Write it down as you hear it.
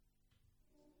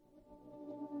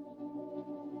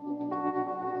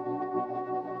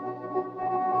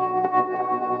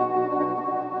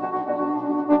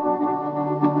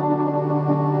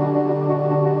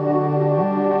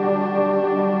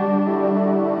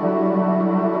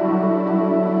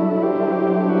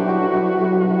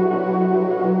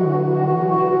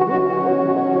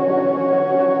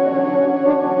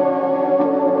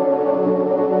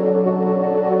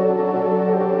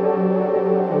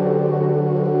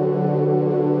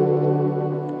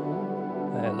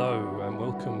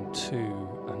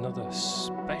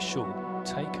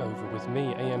Takeover with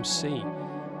me,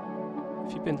 AMC.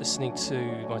 If you've been listening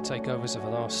to my takeovers over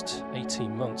the last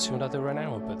 18 months, you'll know they're an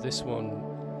hour, but this one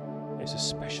is a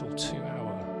special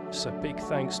 2-hour. So big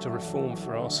thanks to Reform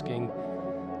for asking.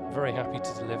 Very happy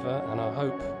to deliver, and I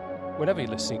hope whenever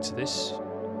you're listening to this,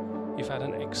 you've had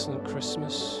an excellent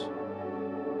Christmas,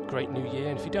 great New Year,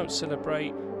 and if you don't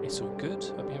celebrate, it's all good.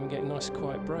 Hope you're having a nice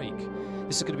quiet break.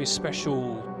 This is going to be a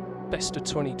special best of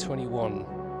 2021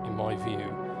 in my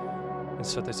view. And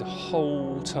so there's a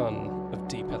whole ton of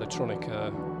deep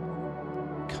electronica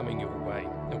coming your way.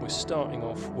 And we're starting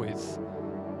off with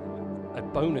a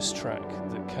bonus track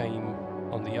that came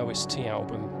on the OST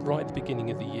album right at the beginning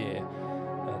of the year.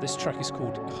 This track is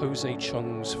called Jose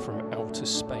Chung's From Outer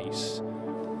Space.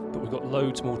 But we've got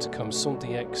loads more to come.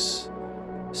 Sondi X,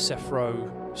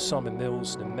 Cephro, Simon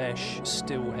Mills, Namesh,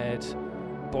 Steelhead,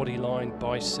 Bodyline,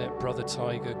 Bicep, Brother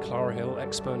Tiger, Clara Hill,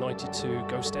 Expo 92,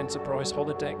 Ghost Enterprise,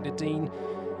 Holodeck, Nadine,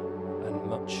 and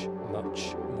much,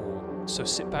 much more. So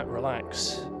sit back,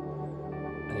 relax,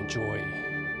 and enjoy.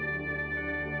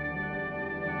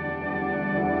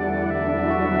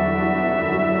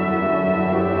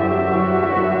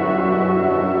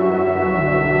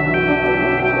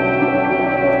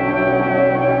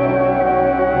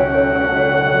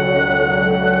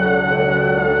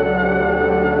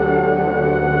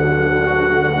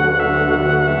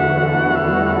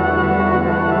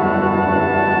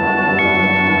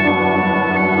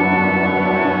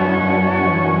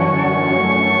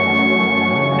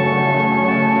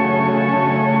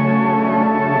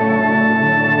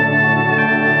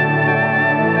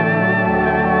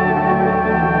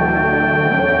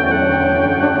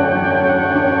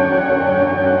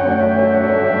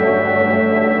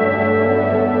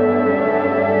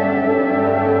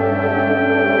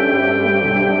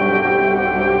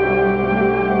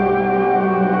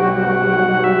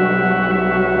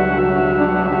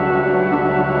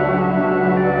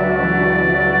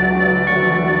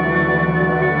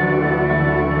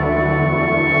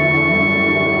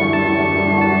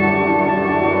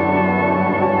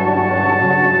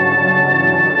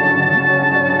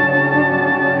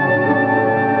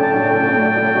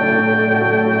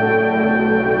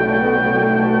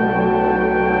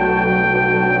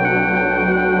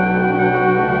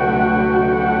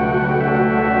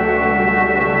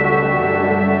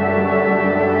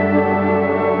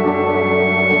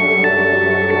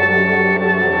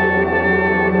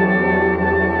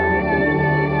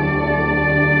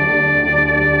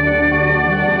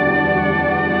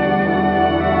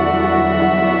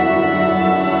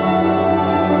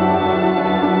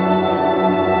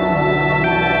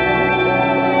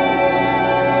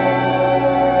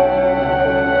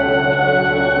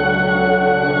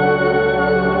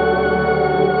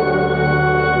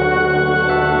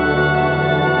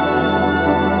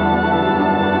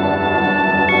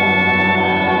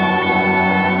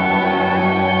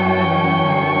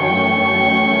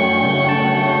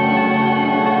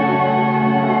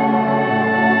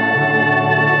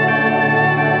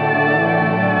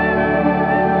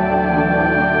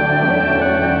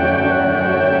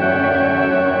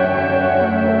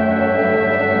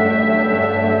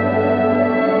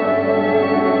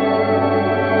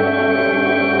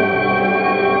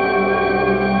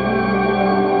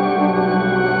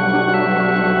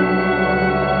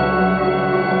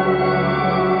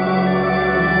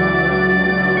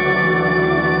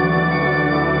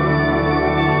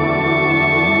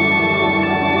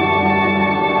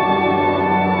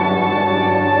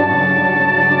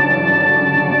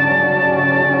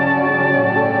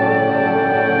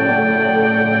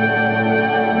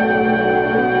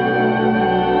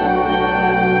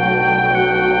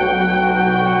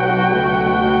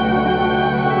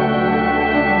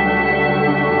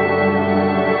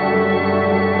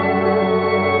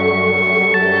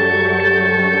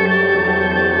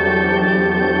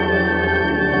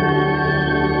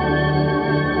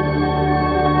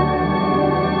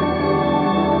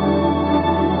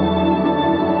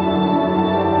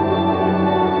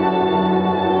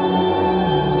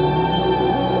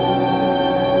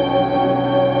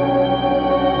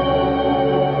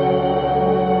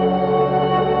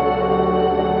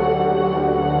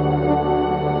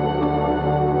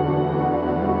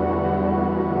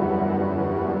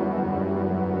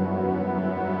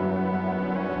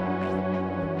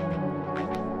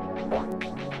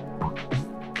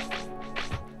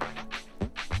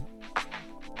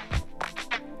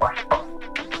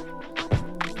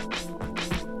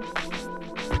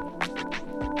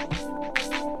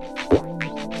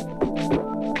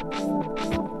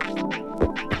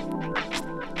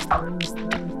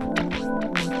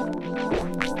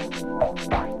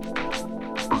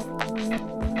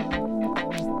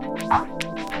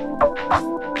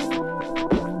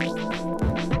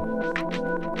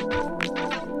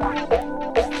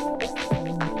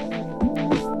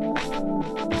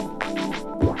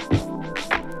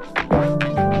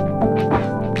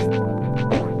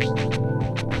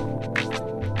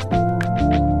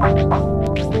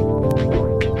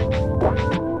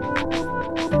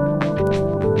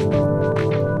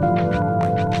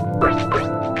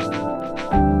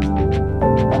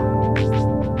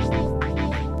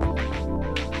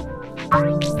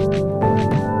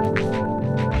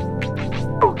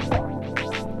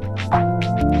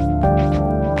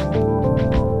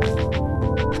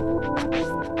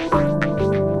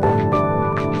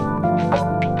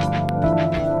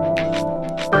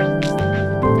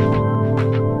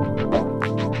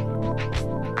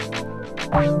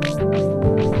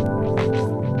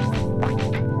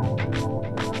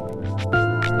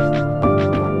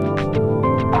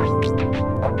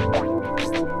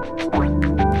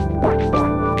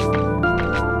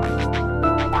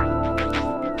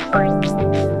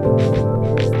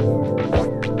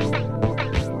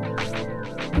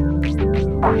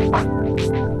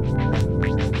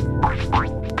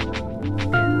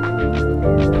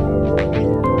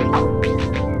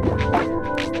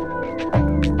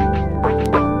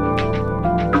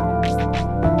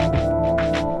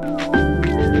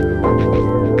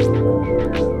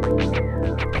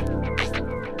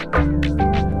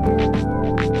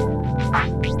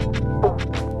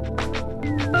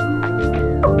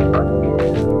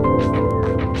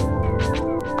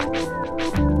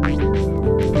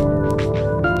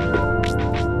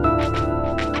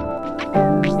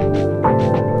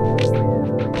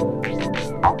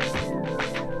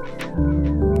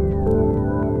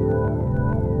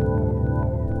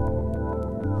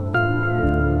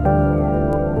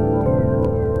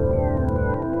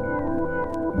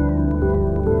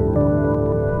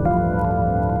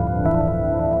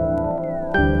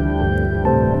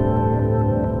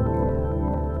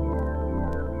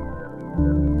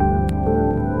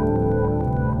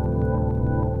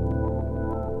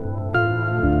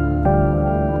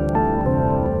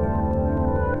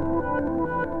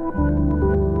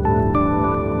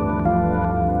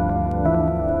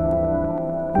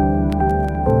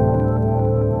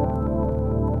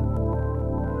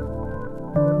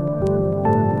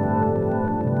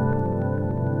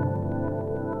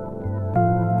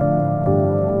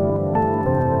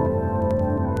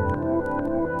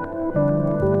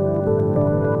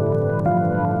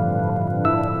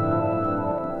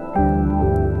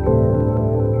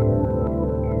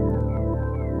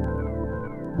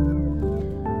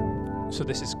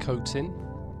 this is Coating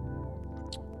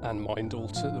and Mind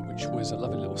Alter, which was a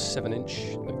lovely little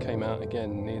 7-inch that came out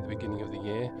again near the beginning of the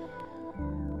year.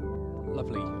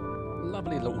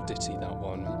 Lovely little ditty, that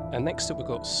one. And next up we've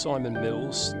got Simon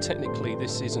Mills. Technically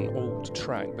this is an old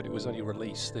track, but it was only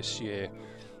released this year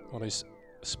on his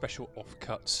special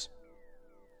offcuts.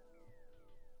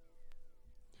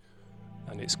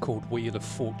 And it's called Wheel of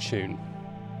Fortune.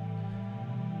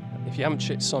 If you haven't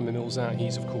checked Simon Mills out,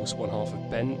 he's of course one half of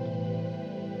Bent,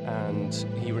 and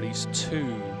he released 2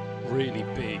 really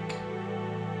big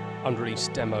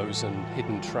unreleased demos and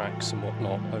hidden tracks and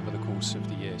whatnot over the course of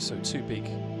the year. So 2 big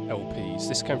LPs.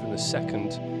 This came from the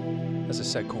second, as I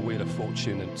said, called Wheel of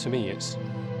Fortune, and to me it's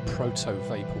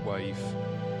proto-vaporwave,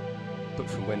 but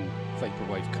from when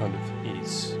vaporwave kind of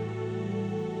is.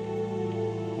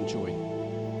 Enjoy.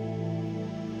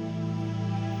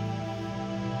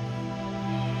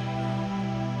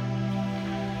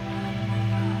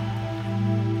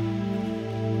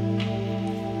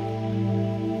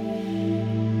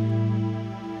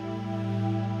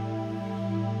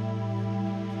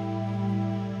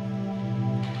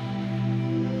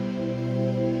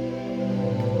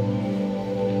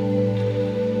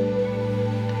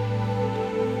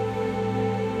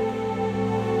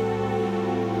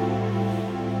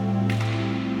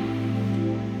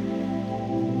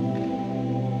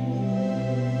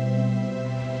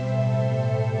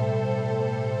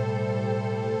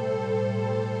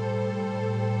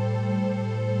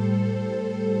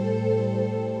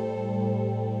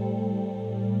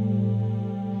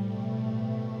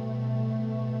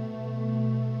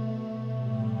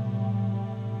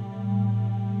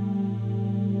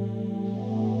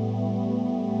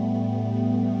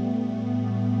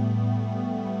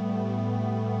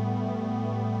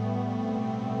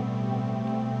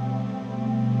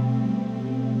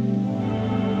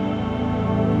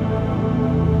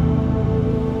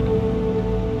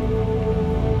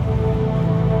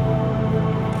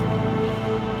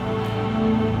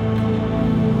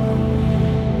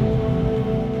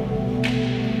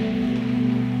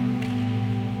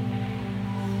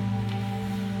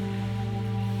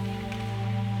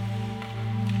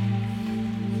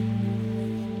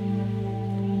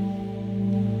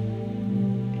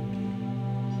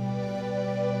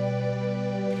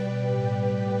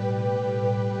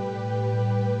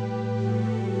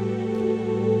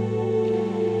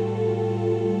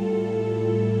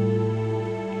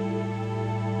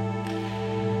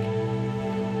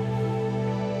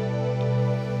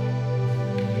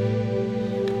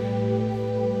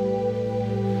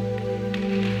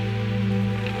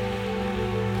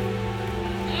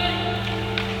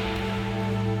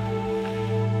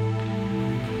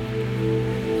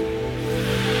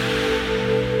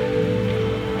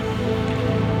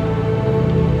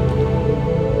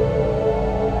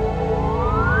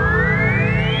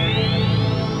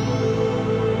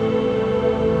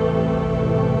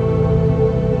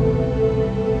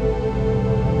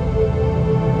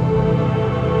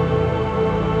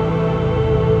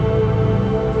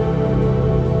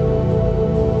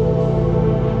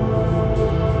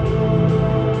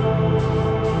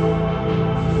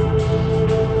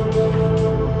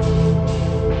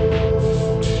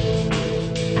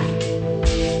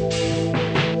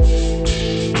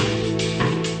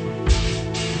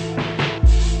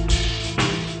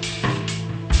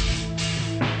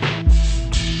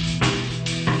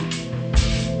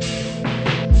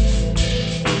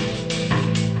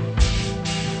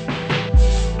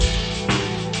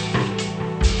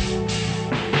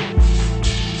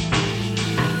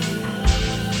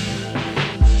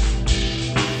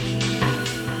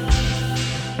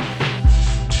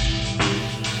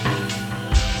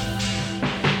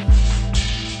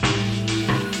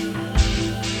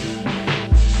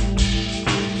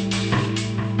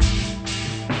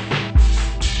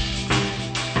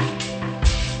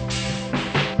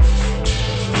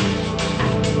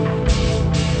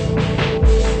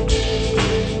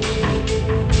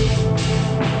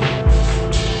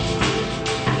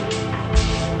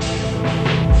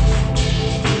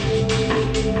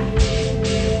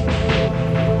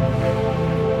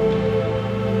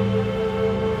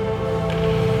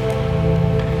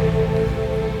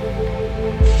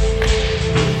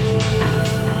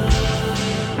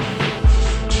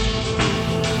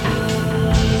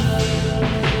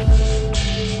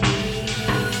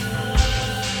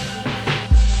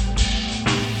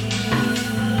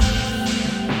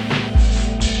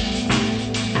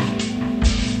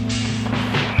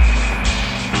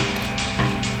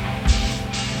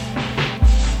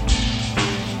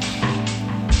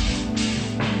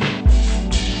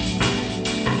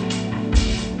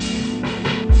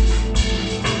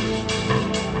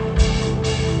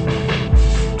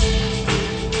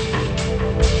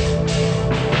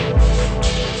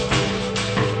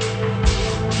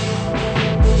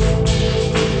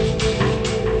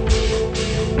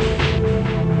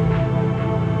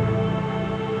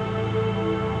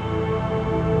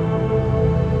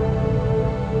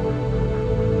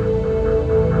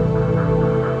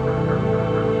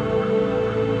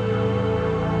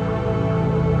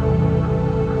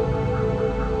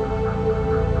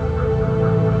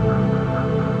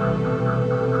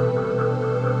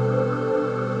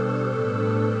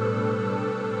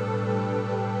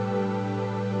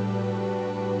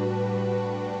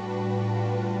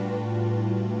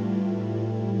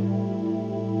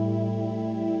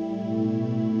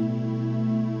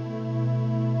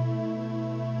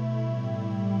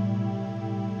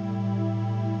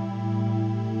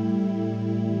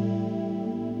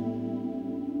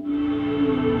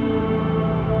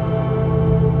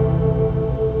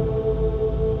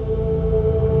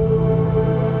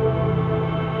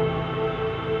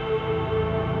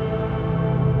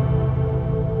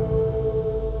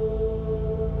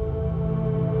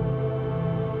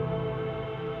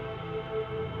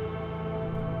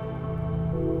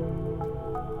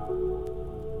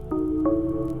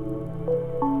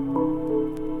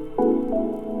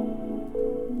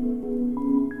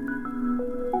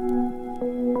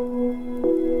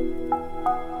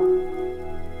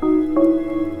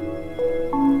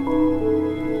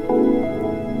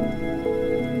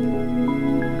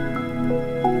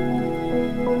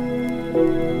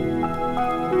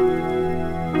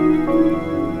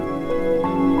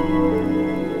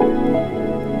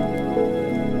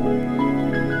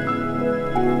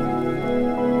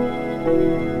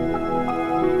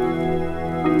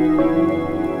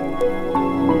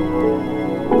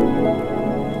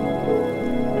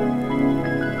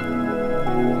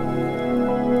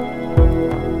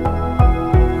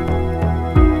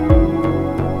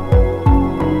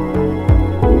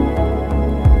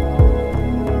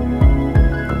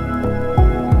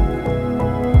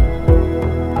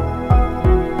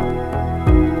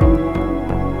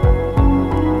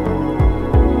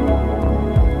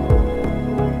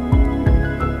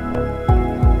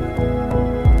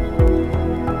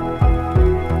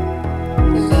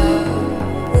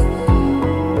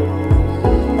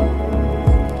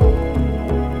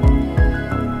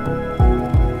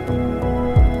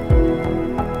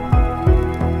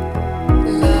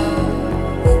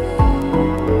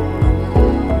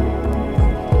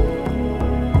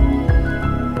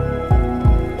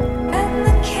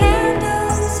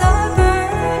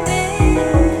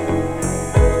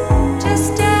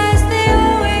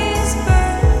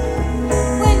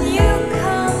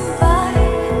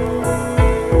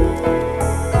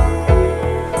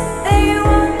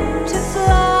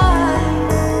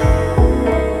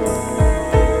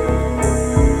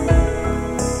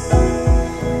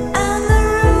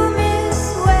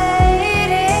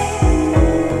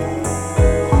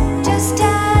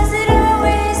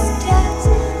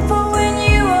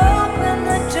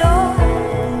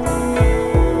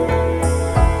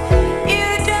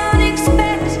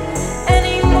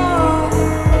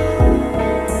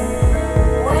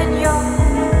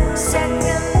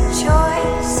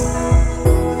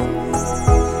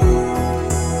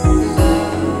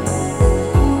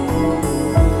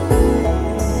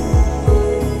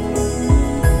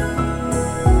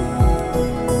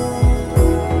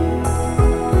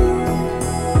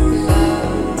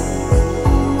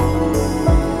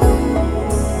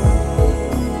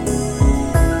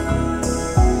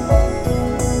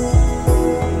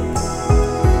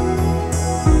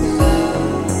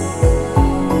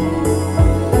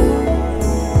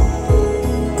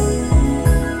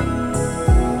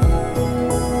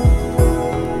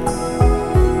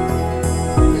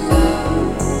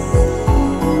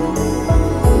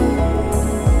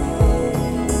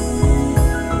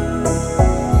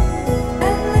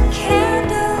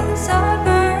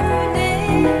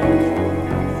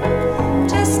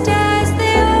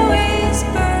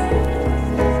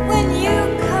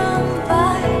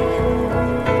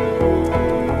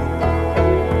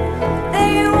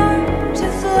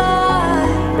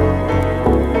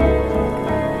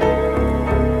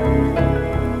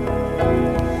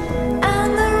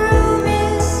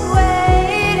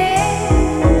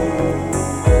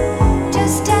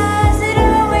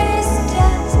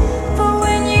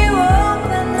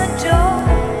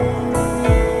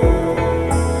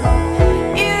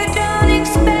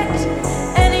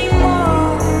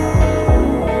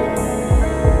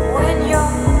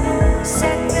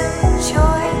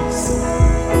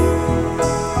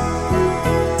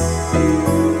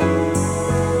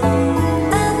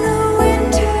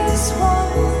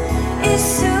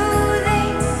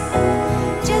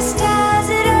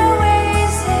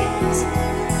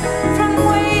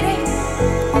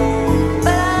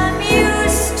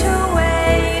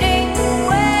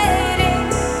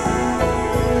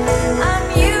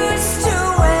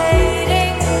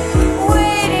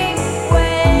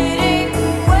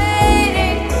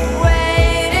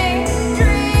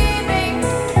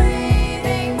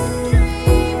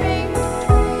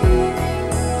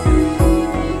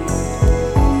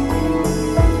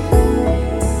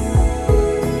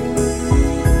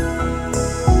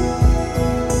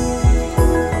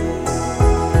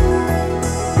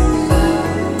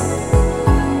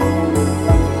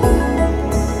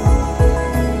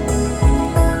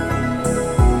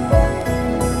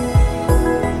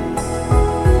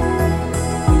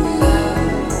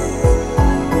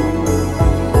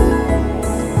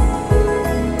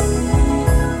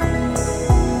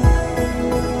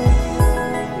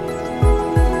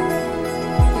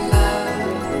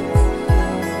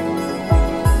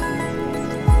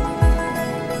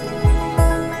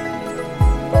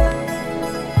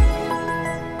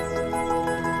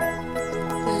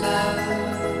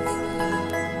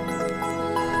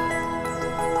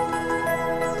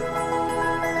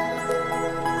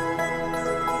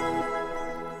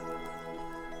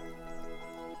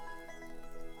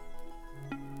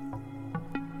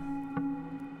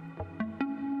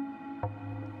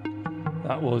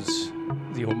 That was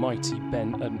the almighty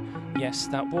Ben, and yes,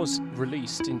 that was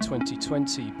released in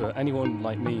 2020, but anyone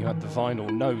like me who had the vinyl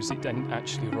knows it didn't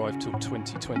actually arrive till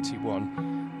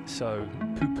 2021. So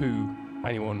poo-poo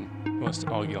anyone who wants to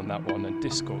argue on that one, and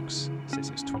Discogs says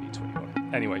it's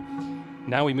 2021. Anyway,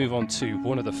 Now we move on to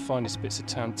one of the finest bits of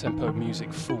tempo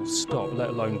music, full stop, let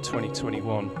alone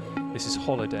 2021. This is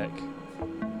Holodeck.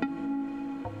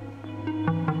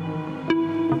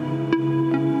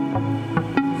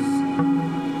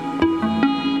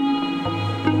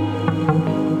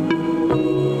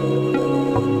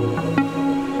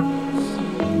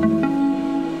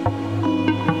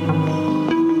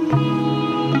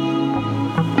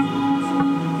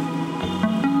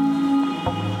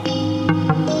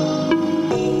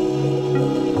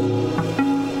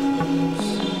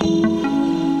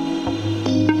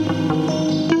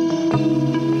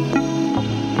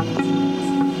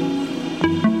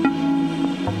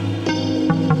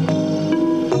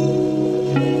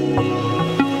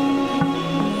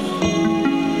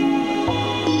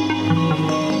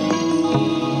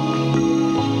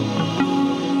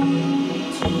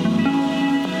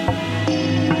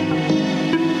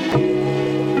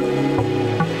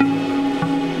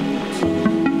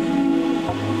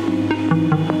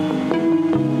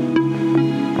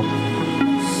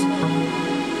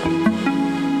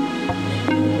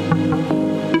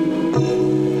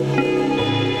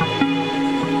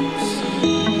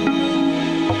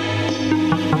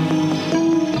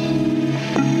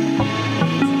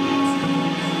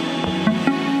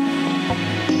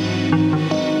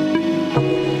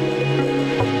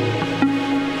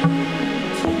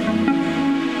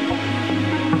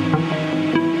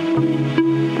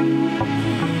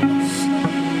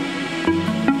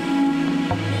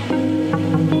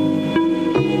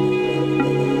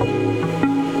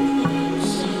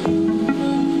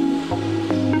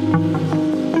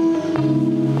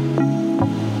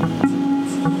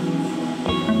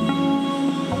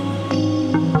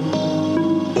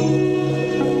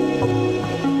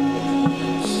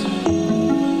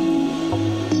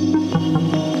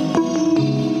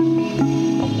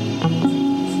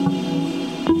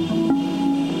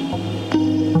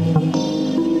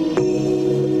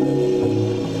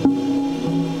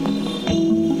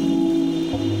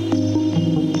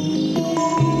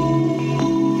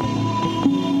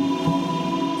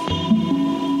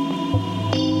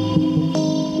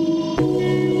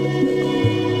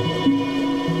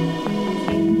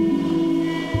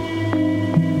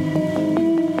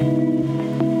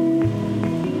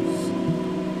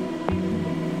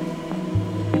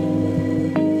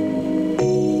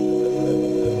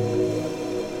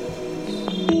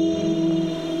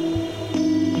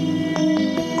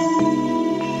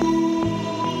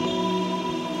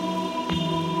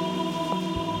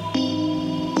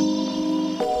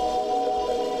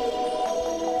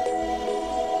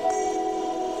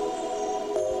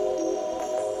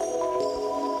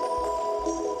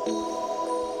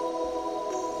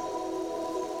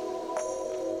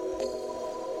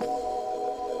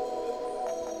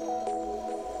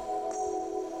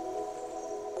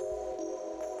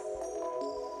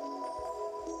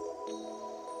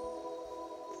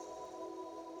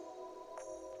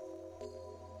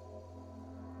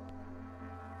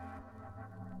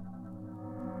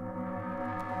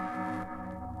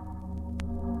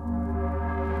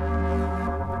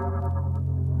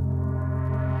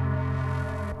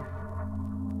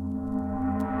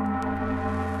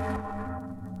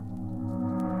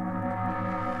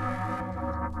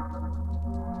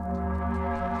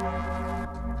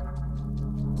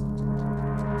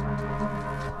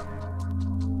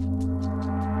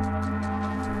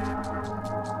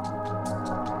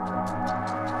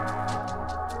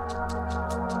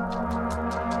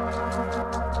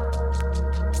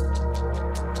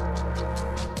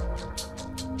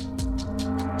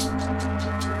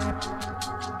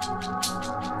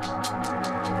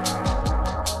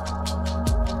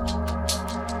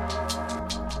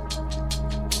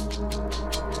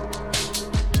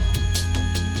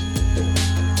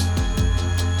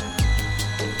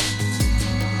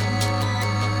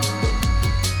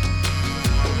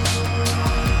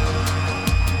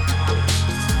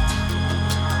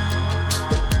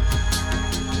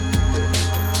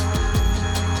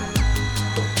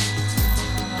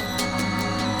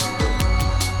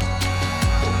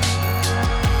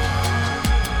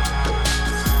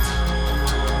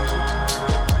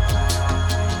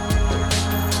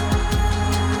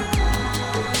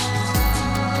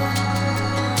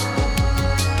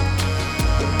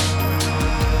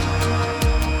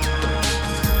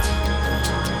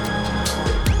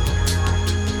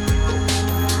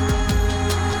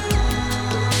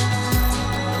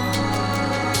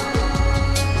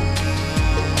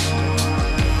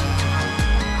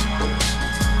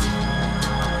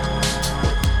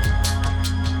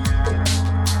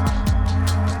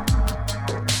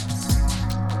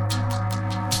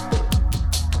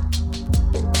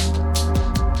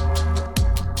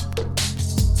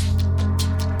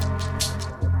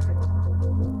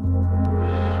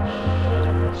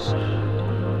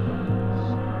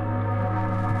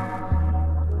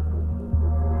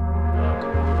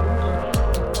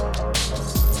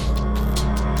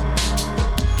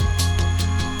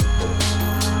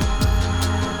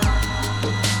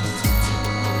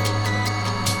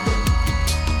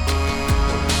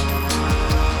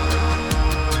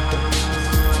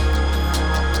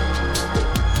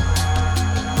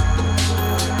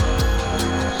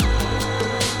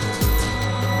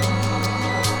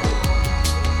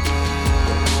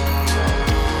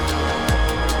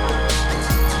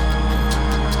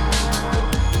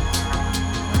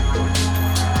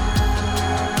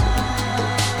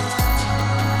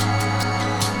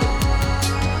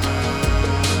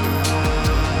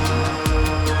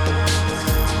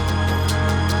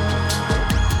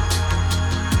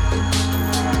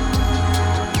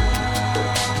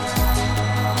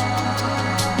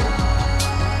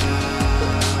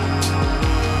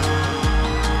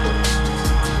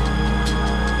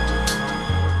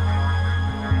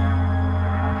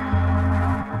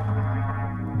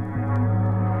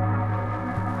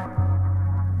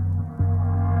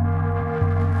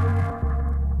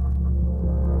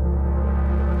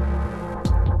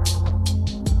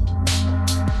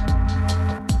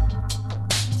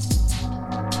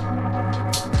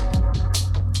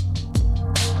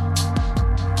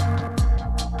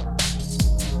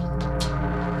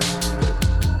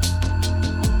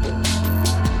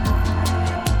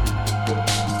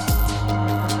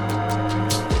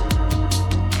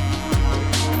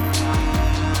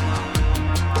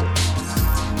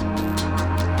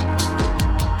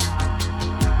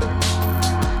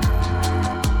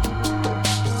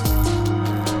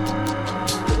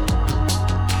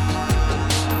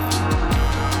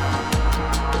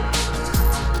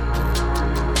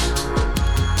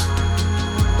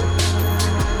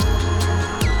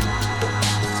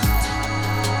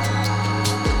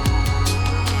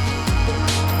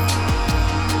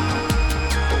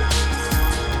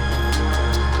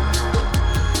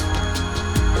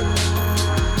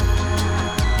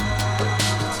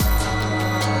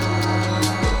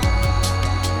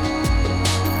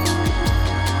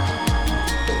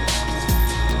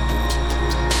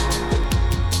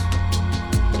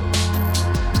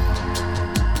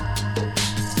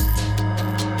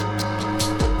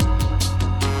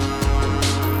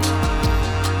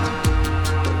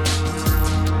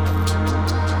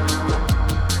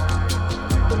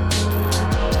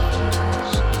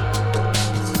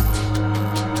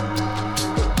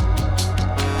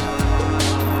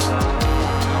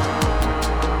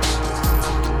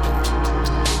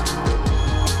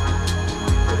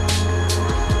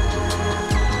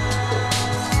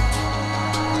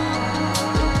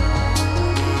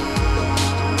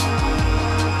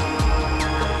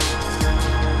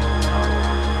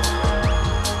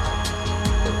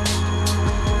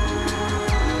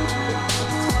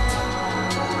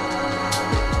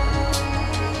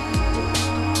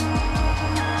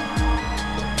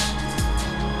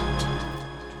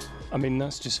 I mean,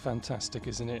 that's just fantastic,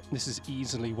 isn't it? This is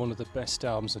easily one of the best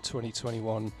albums of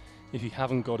 2021. If you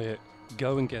haven't got it,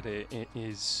 go and get it. It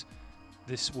is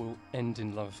This Will End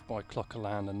in Love by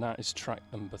Clockerland, and that is track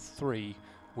number 3,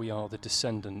 We Are the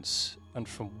Descendants. And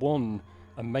from one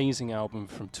amazing album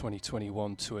from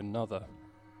 2021 to another,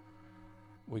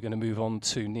 we're going to move on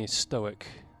to Near Stoic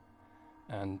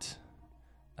and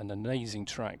an amazing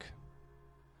track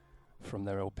from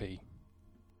their LP.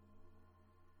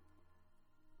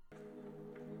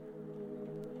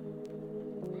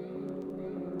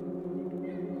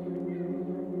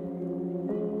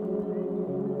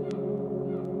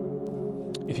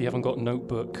 If you haven't got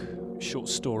Notebook, short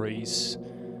stories,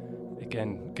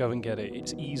 again, go and get it.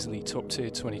 It's easily top tier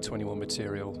 2021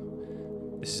 material.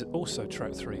 This is also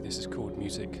track 3. This is called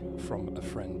Music from a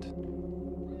Friend.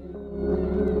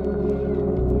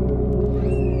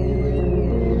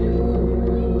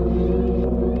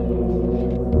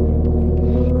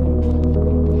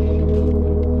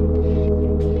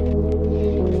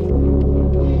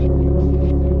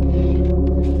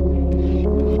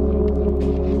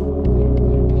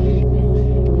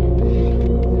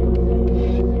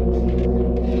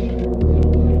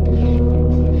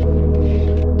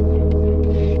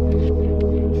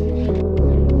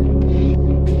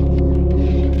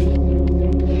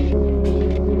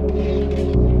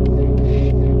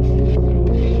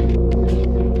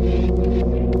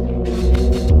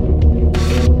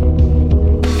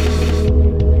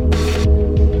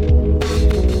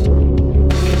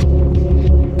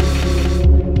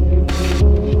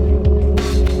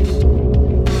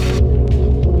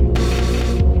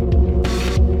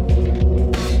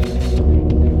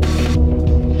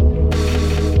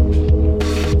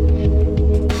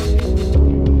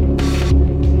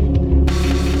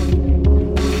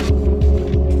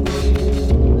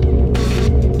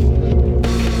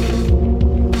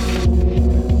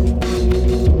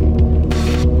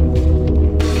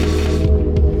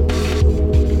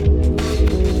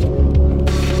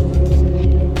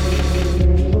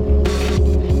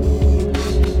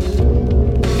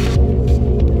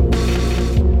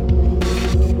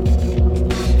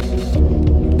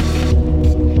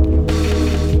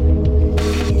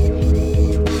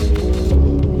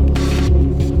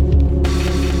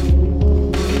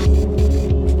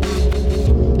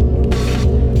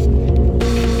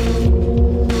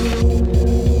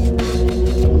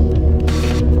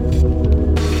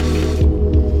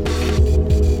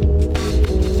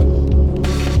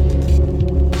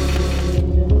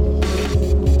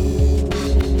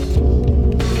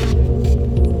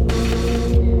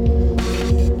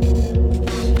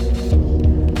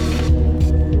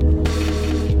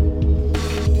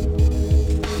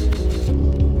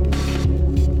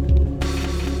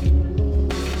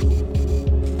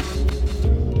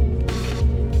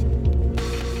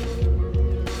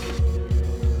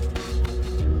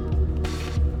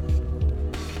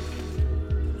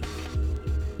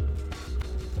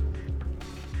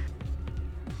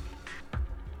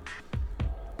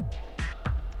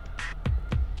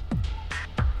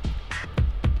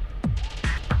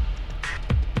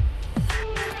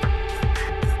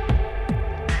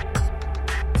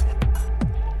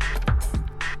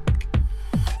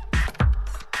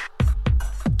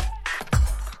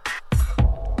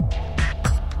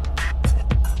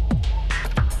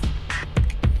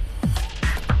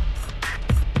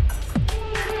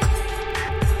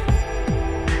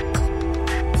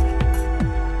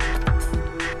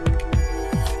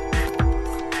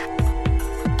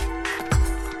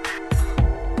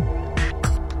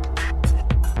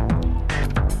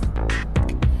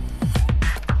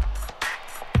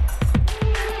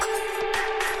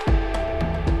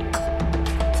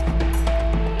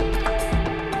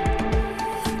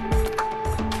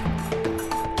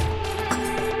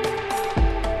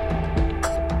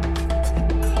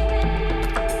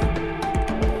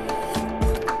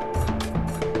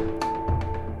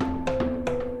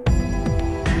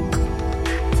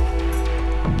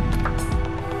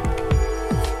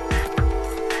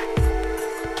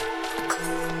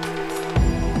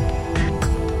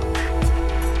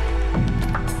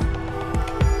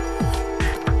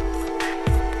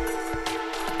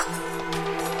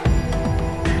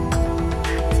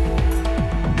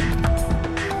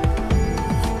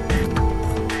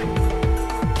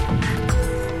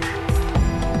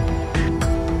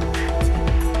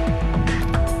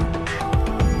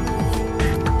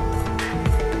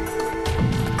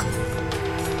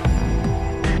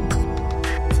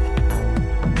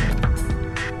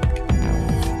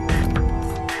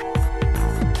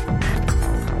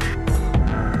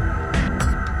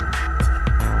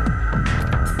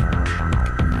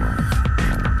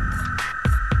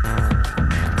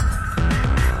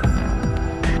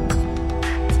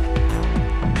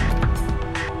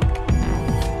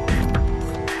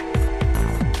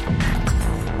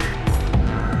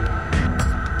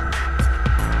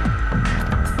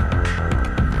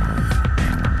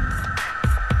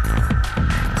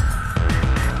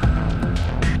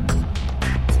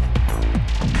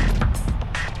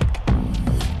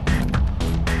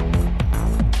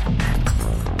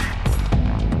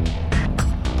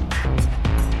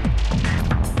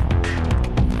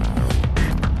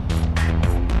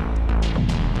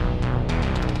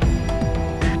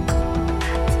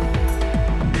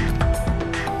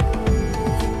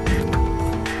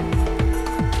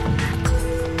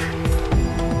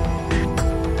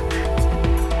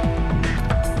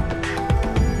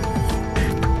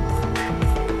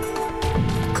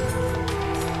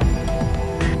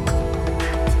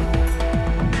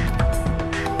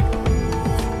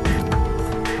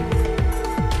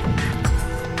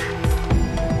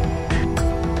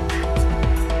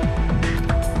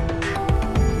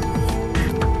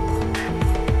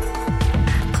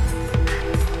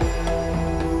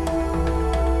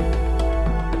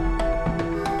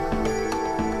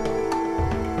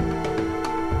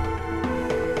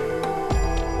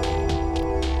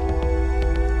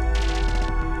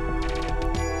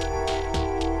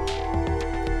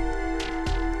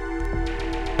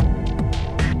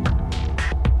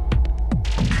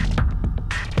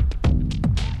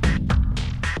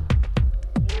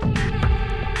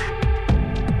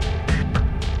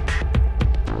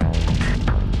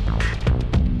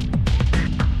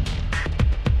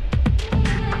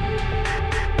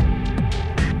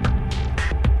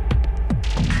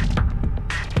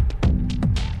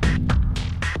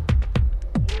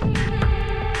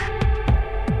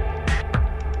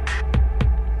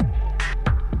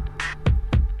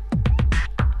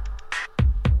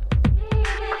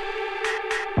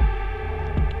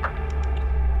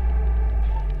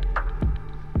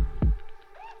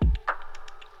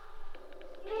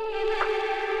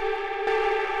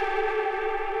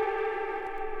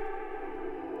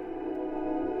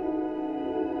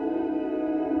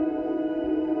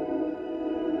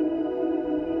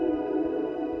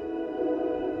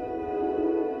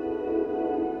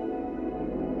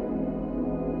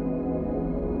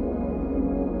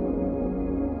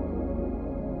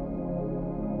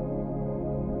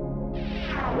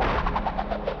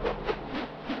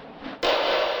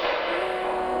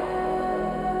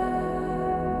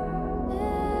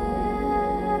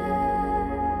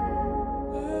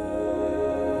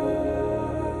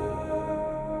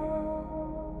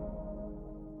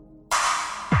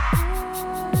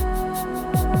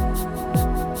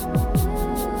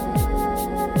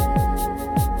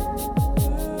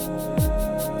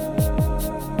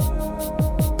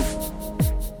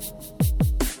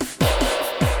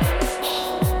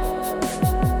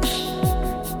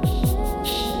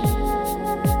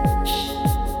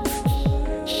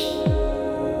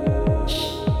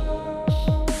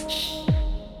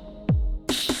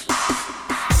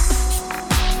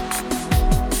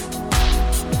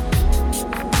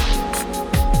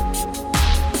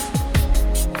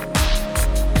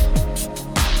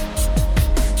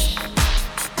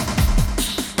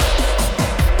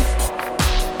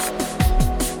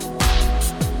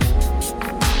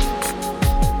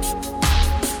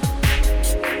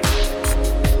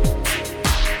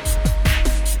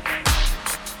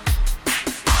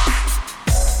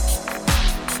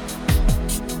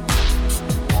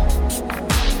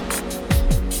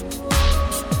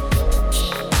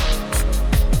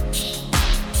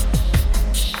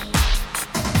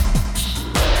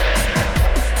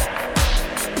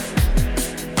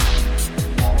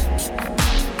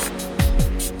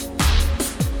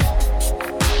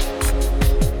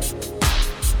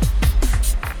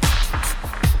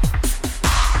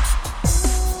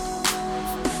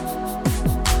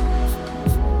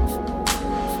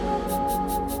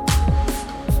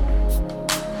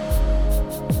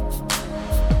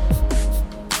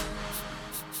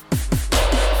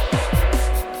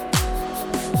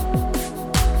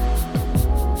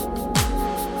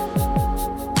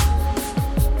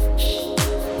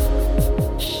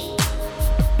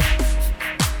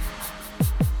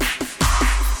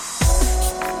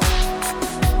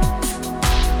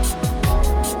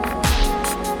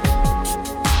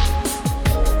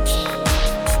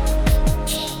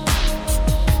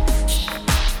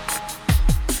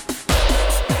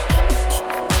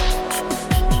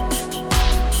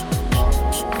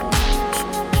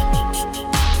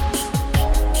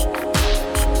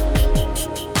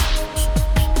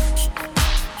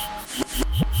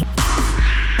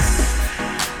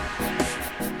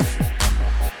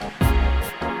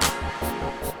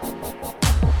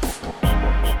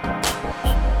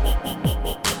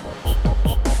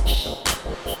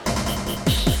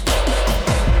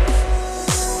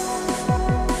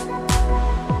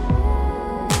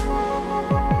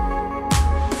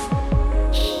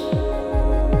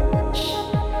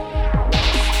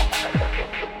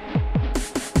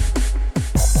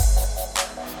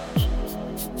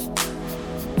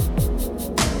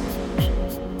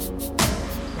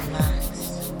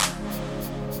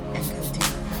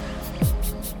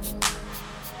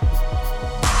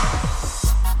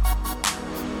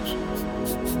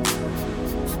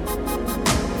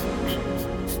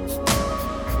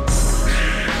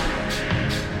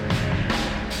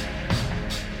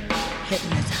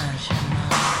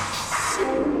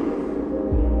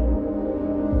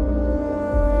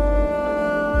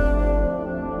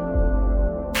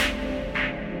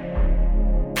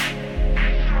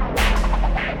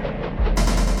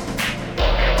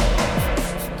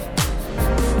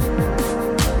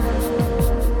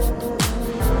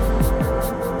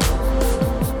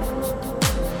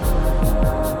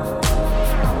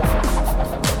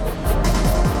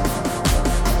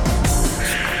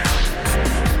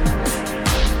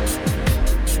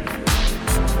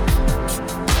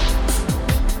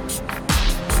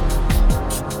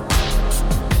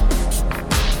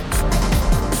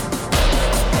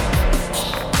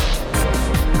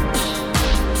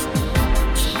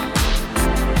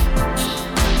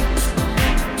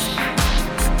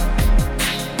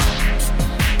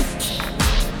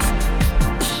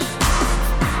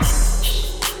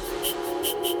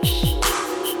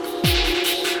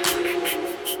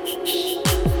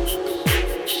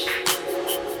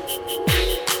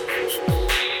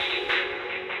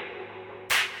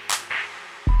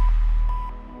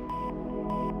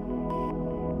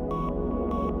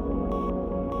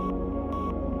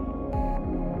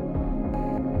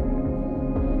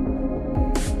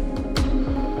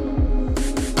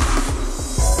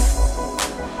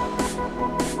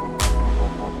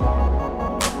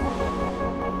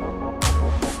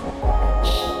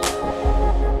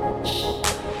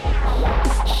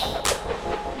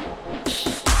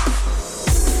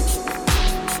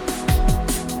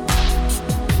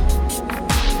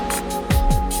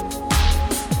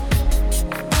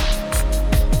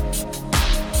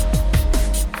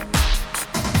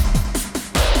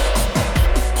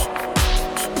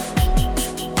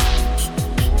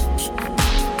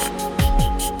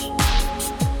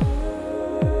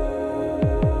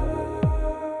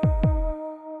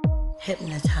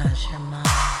 hypnotize your mind.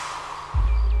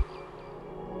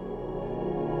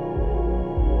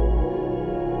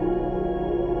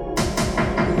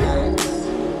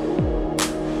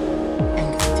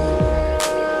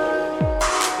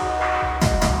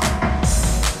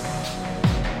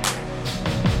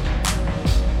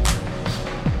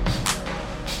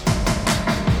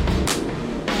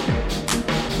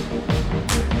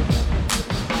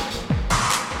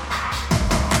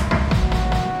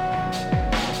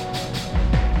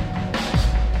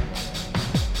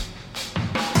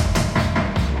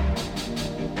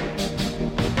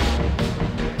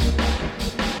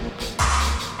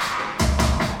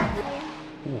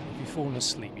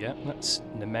 Asleep yet. That's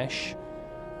Nimesh.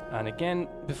 And again,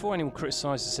 before anyone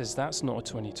criticises and says that's not a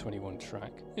 2021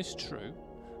 track, it's true,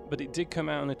 but it did come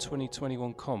out on a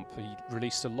 2021 comp. He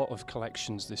released a lot of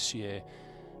collections this year,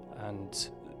 and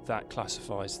that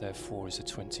classifies therefore as a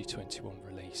 2021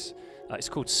 release. It's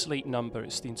called Sleep Number.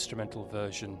 It's the instrumental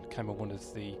version. Came on one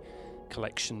of the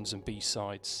collections and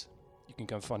B-sides. You can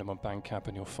go and find him on Bandcamp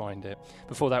and you'll find it.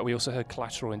 Before that, we also heard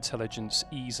Collateral Intelligence,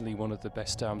 easily one of the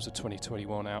best albums of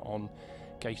 2021, out on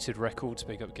Gated Records.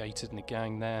 Big up Gated and the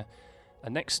gang there.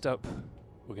 And next up,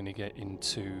 we're going to get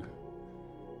into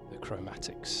the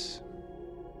Chromatics.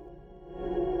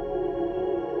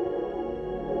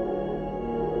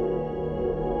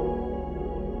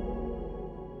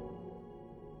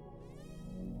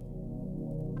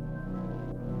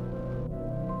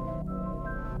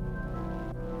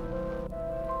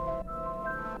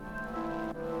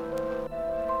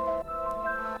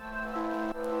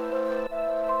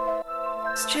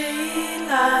 Street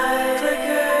light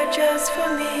flicker just for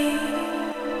me.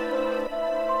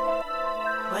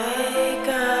 Wake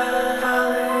up,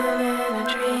 falling in a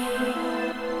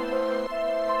dream.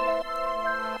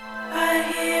 I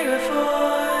hear a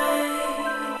voice.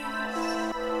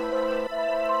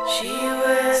 She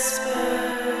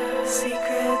whispers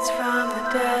secrets from the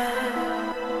dead.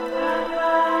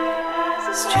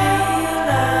 Street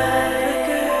light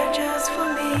flicker just for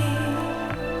me.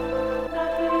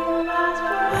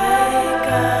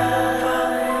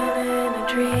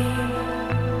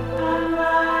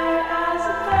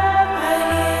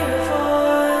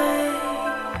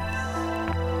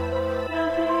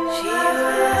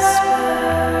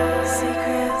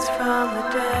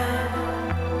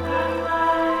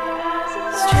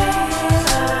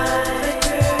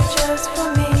 Just for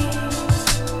me.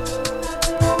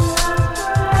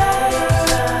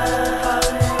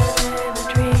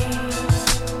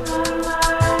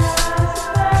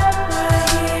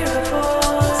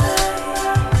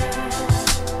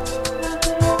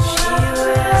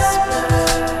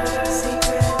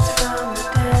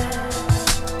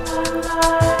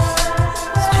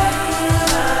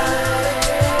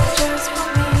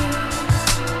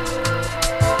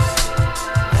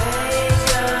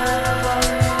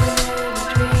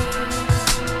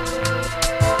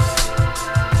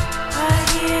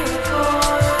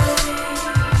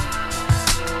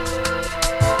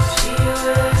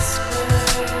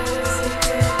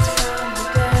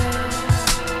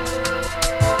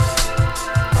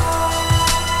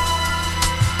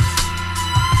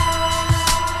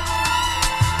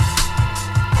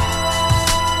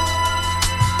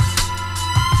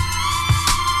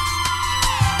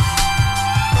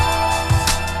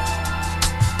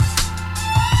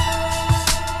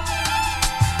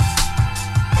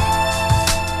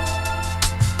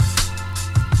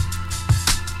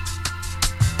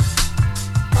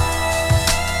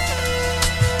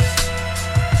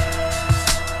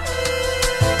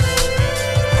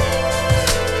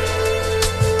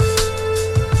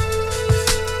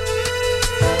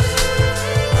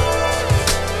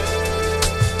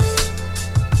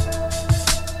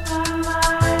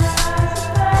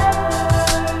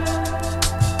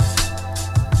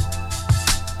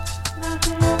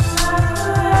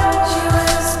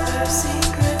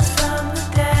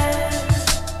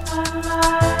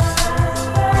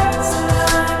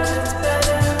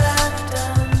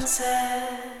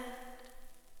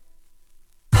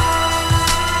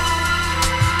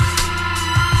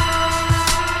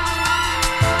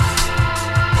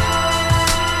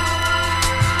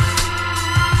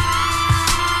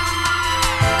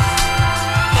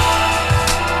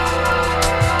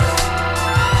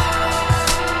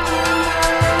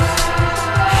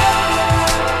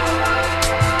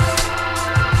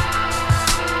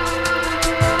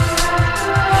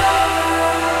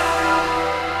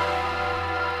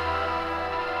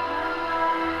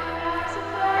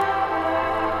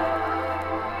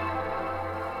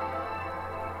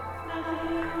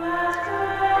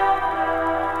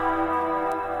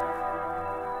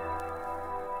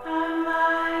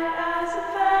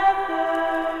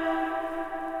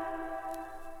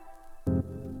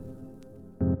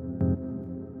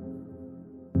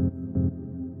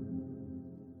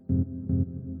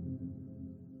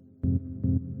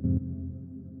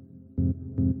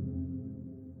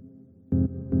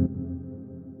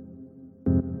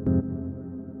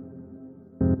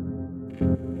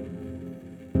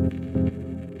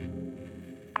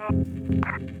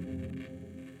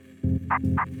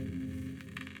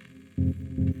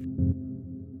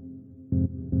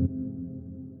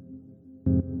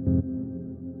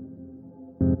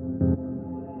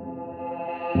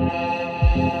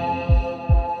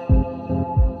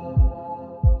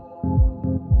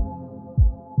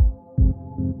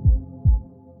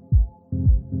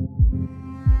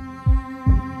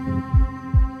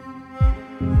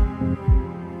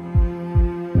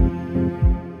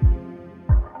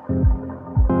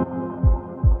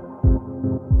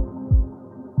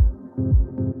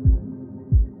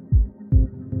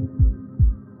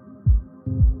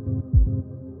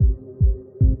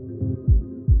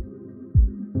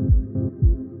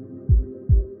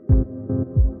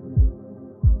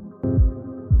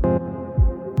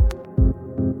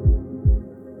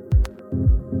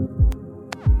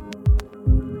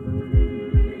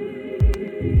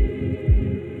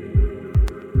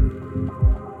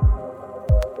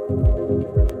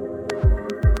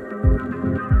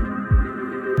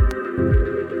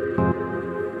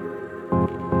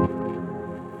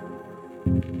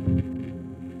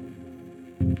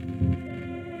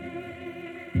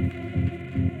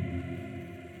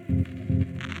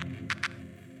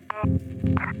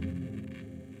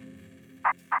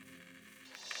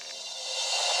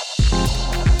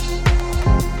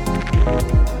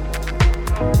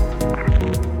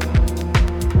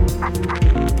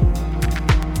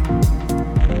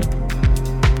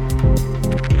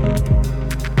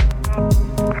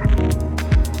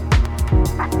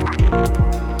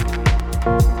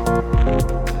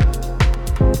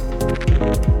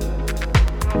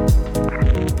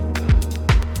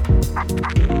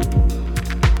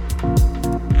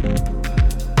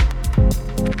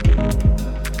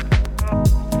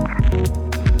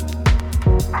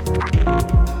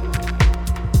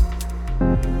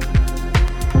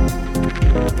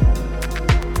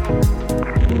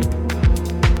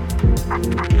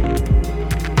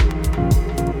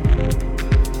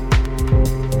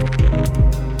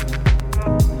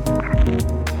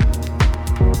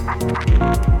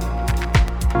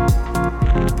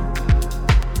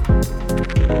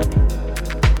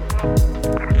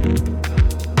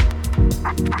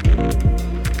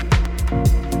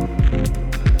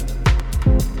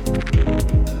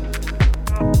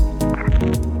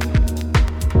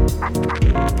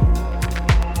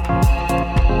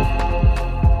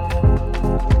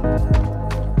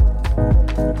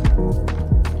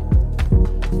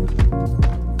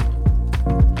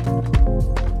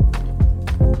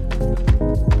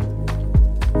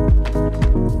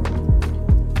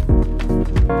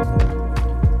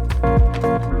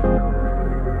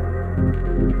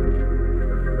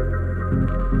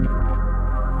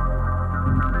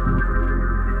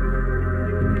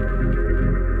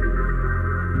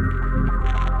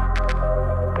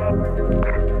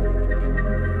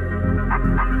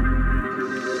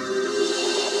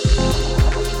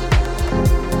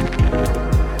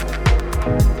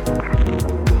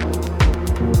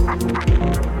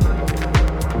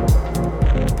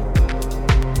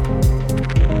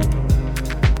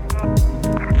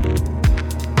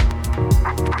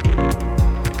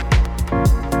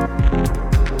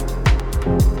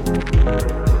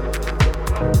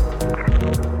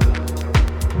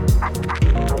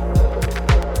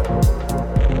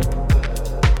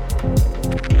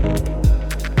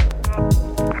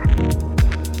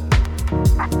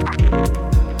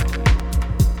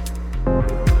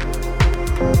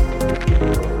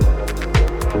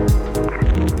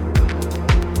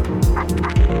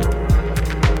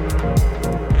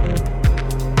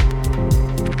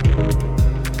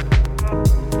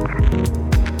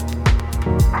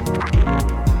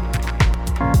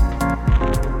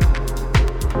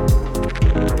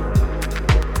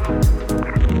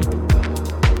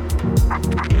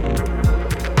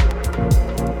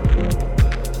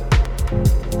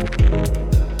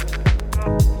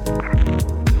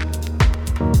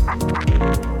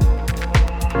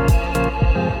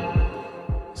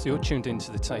 So you're tuned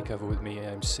into the Takeover with me,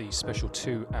 AMC, special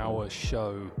 2-hour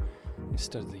show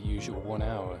instead of the usual 1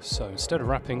 hour. So instead of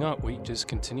wrapping up, we just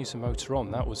continue to motor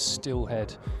on. That was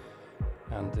Stillhead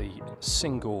and the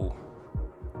single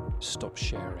Stop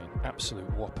Sharing, absolute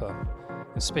whopper.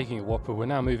 And speaking of whopper, we're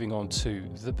now moving on to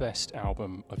the best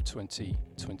album of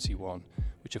 2021,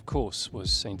 which of course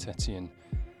was Saint Etienne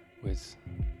with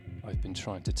I've Been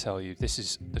Trying to Tell You. This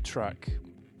is the track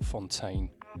Fontaine,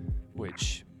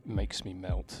 which makes me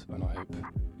melt, and I hope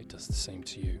it does the same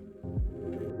to you.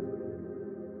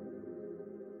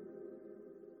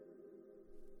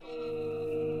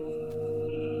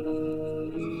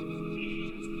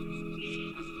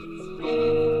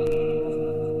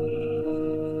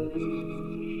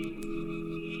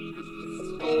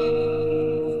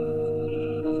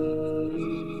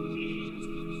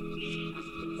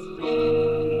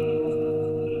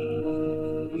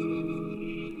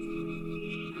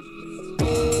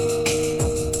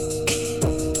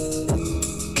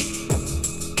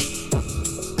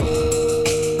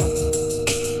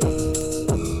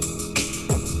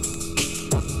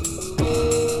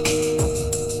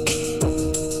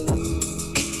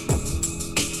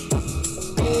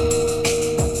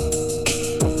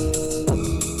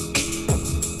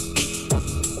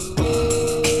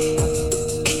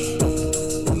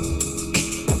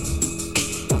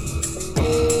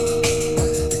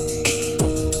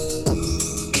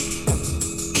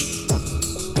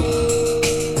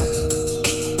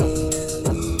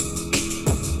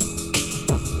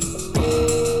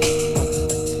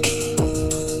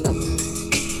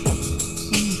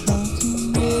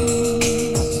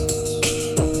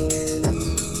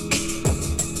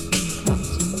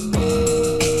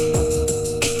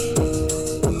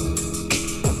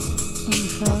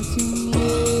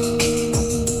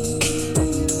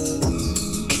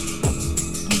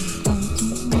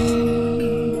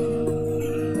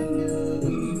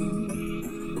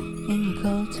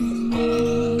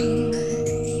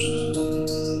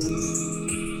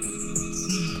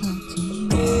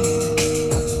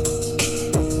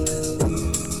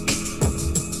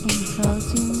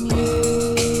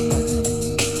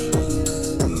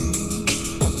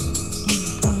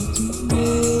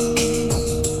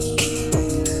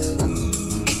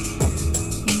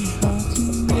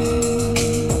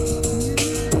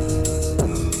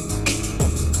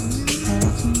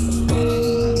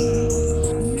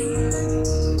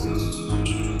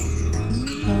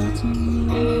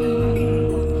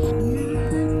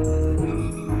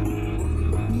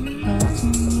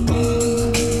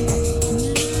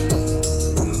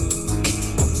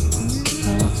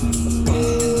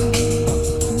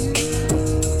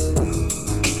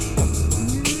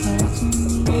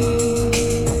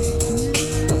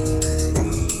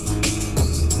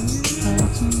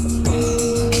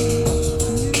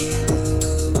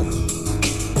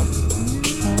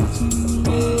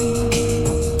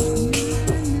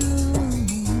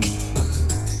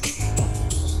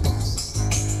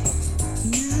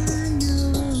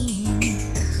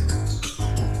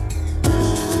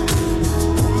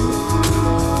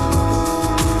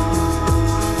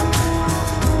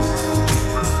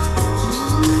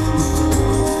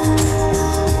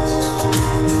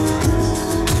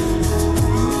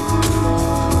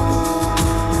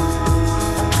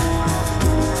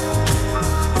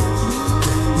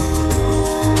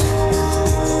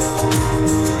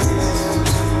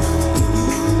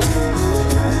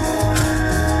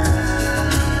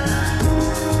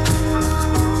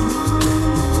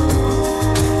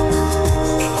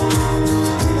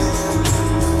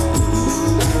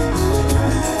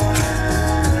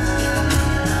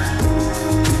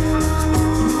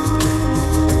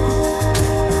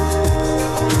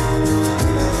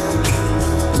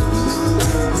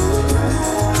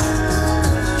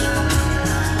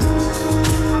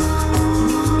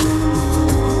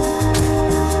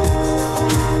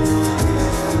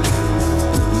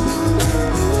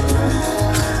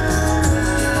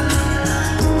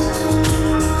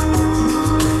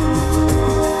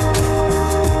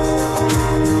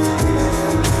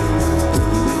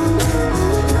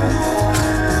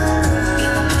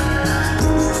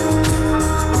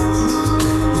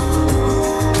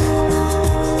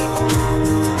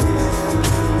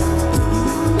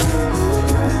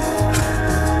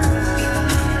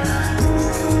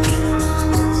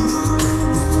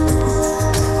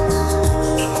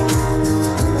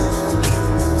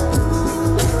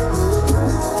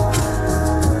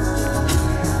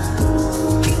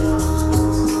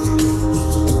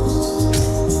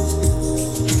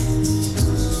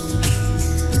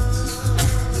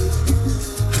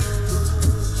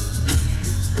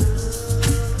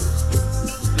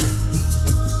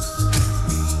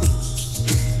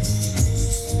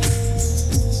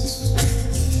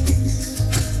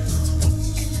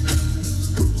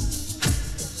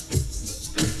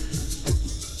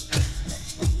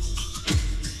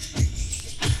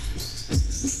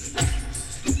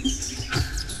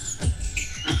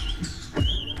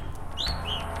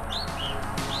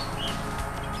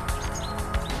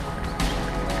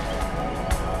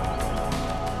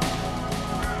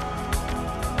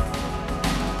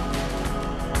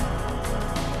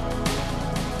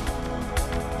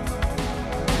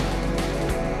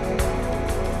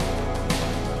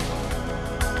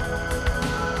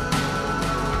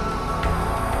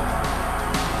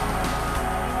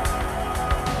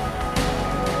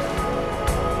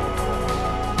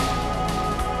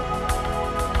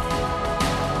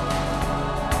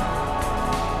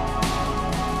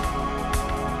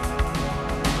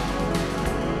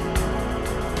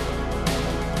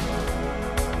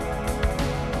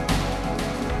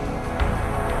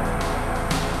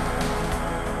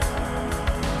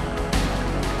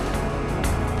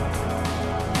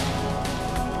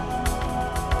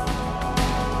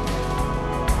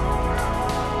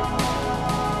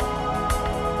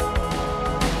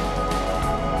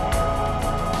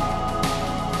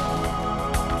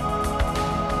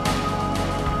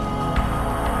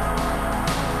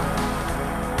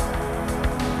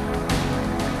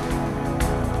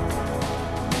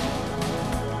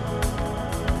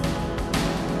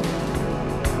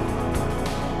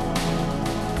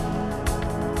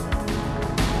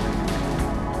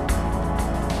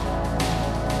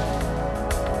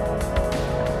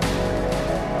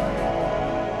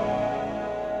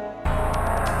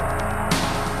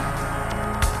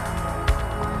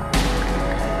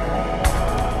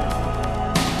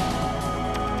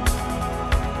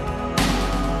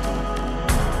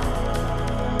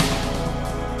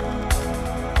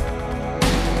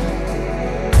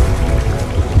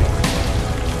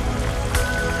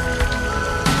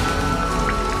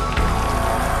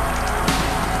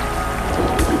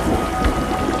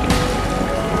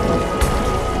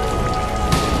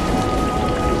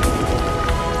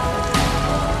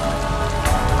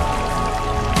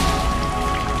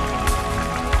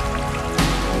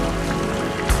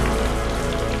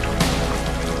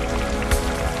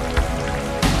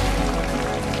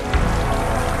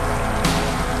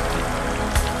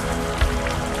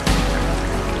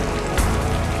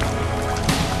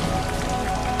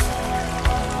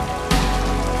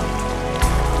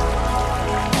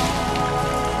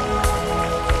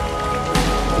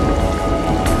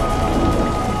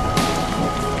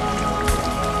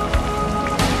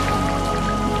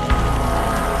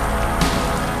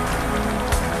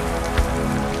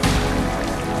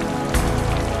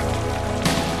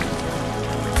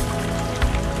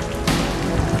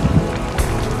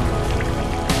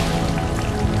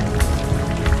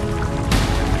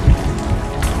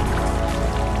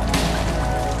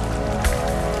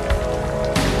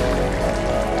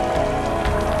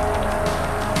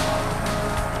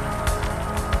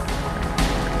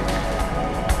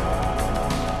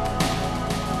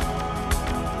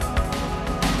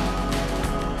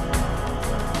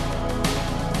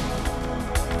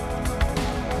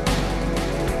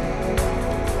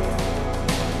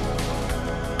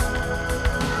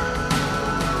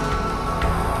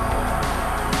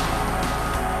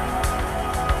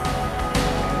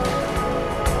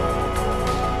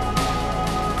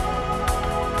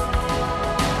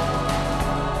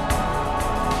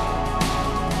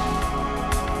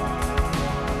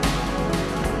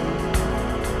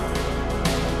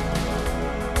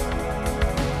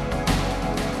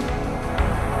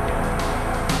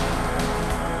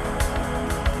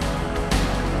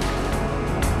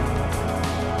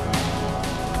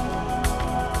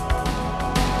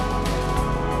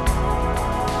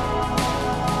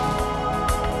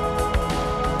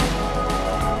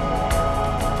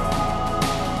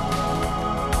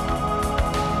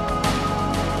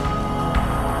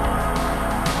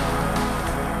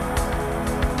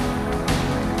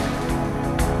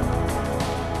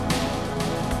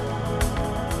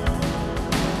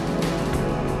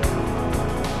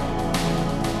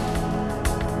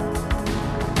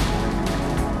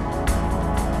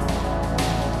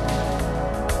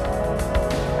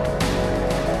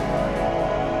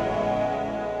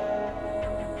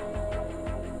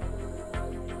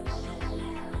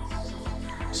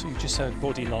 So you just heard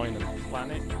Bodyline and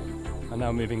Planet. And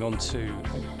now moving on to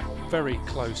a very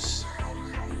close,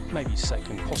 maybe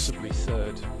second, possibly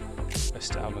third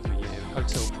best album of the year.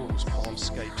 Hotel Paul's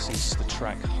Palmscapes is the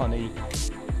track Honey.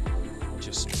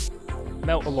 Just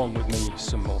melt along with me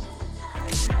some more.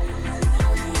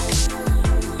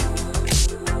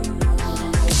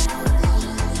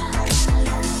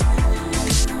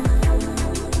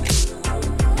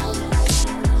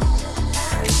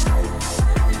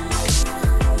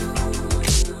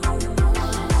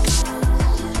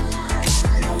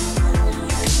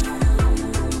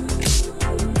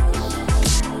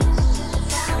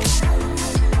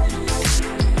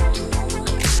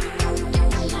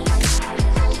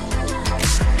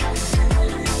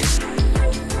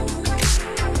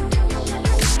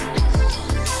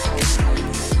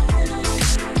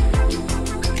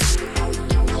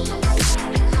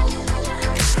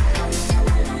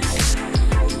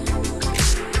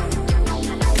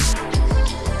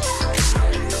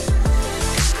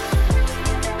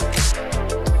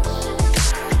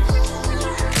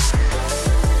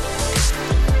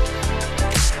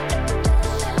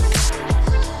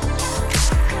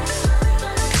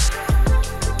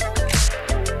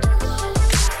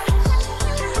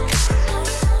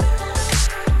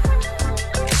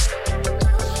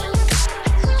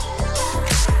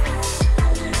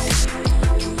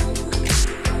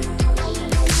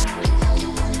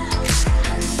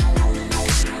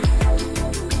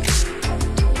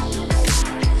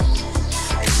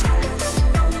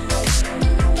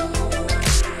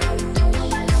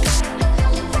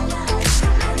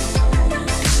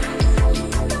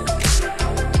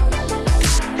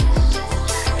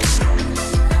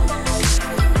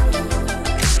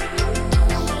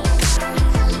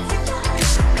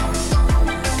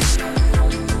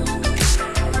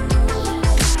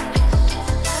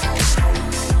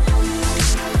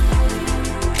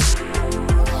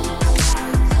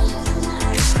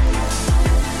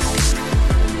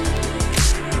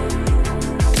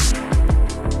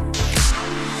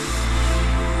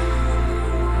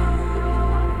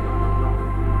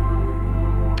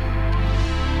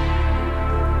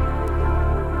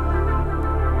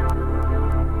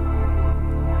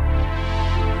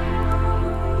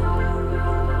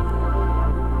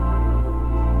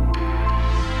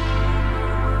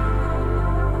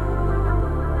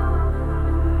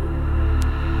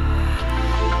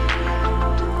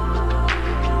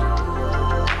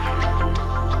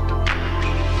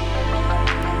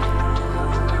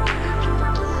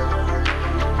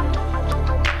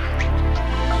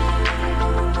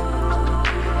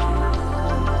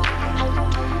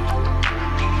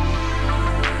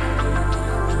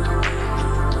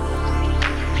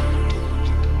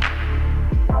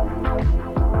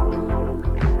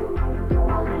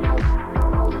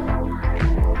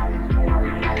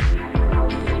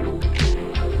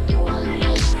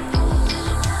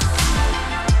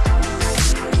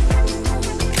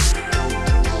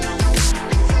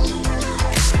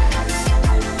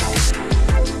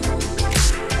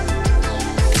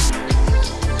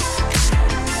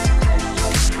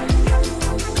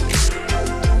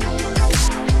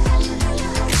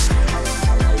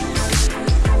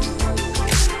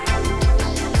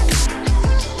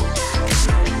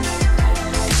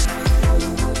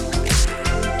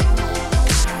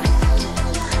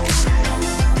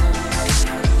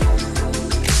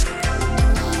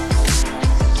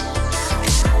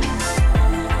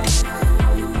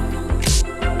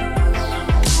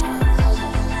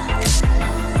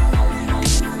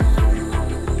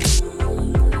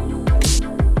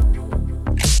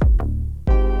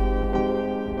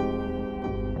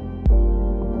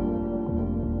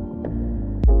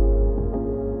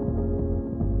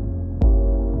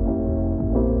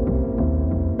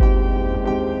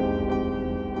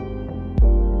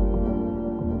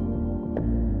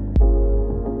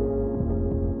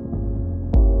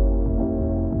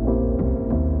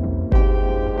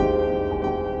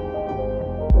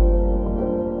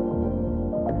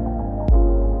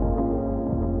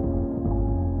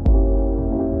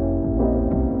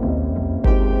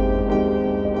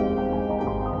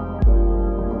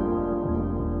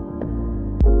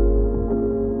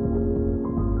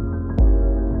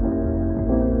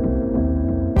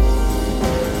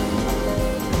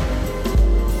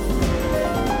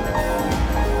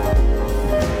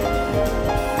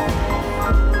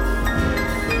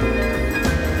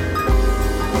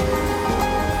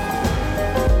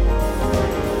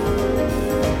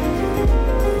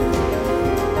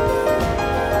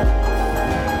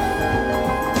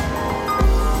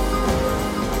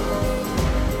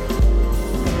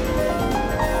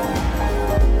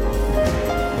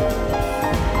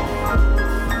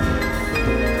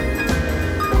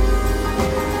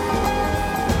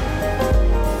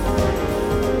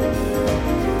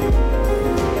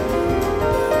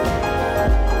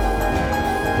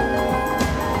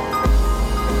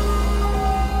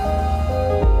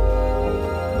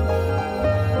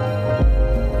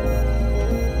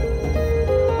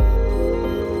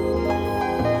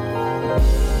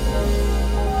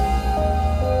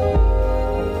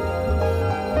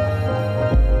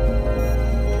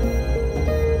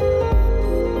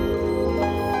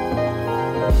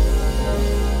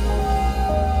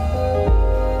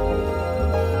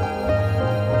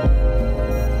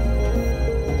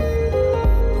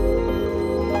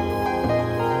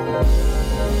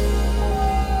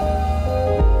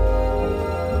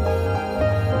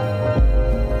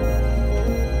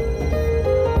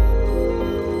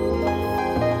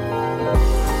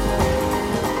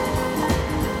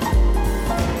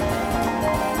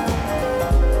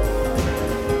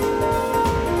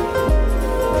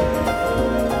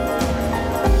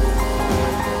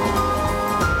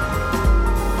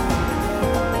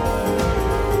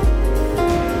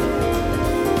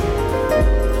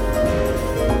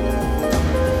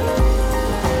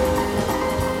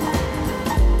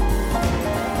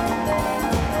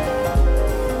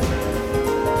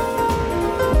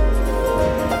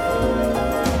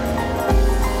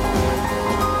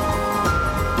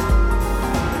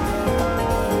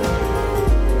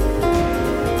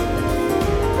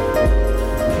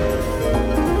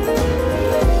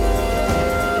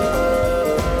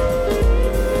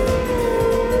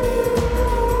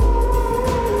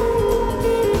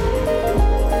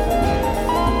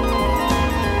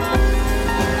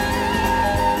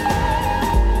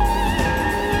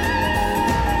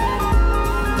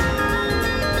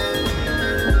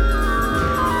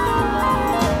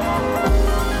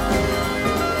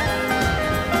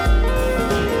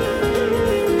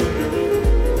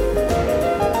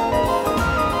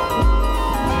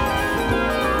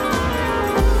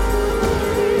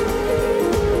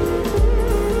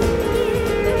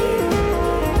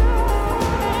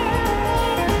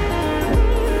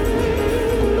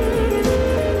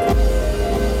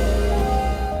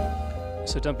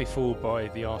 But don't be fooled by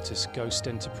the artist Ghost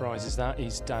Enterprises. That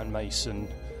is Dan Mason,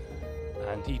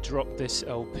 and he dropped this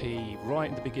LP right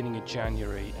at the beginning of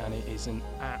January, and it is an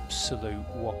absolute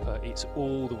whopper. It's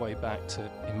all the way back to,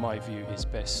 in my view, his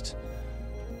best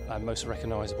and most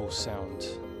recognisable sound.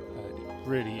 It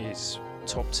really is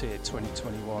top tier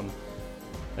 2021.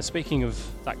 And speaking of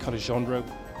that kind of genre,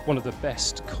 one of the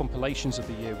best compilations of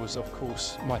the year was, of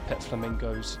course, My Pet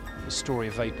Flamingos, The Story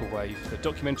of Vaporwave. The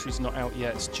documentary's not out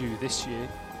yet, it's due this year,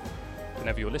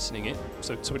 whenever you're listening it,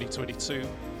 so 2022.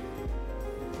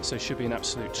 So it should be an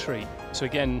absolute treat. So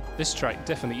again, this track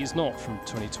definitely is not from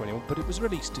 2021, but it was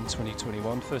released in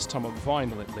 2021, first time on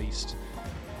vinyl at least.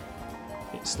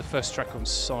 It's the first track on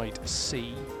side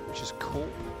C, which is Corp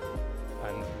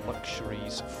and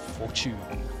Luxury's Fortune.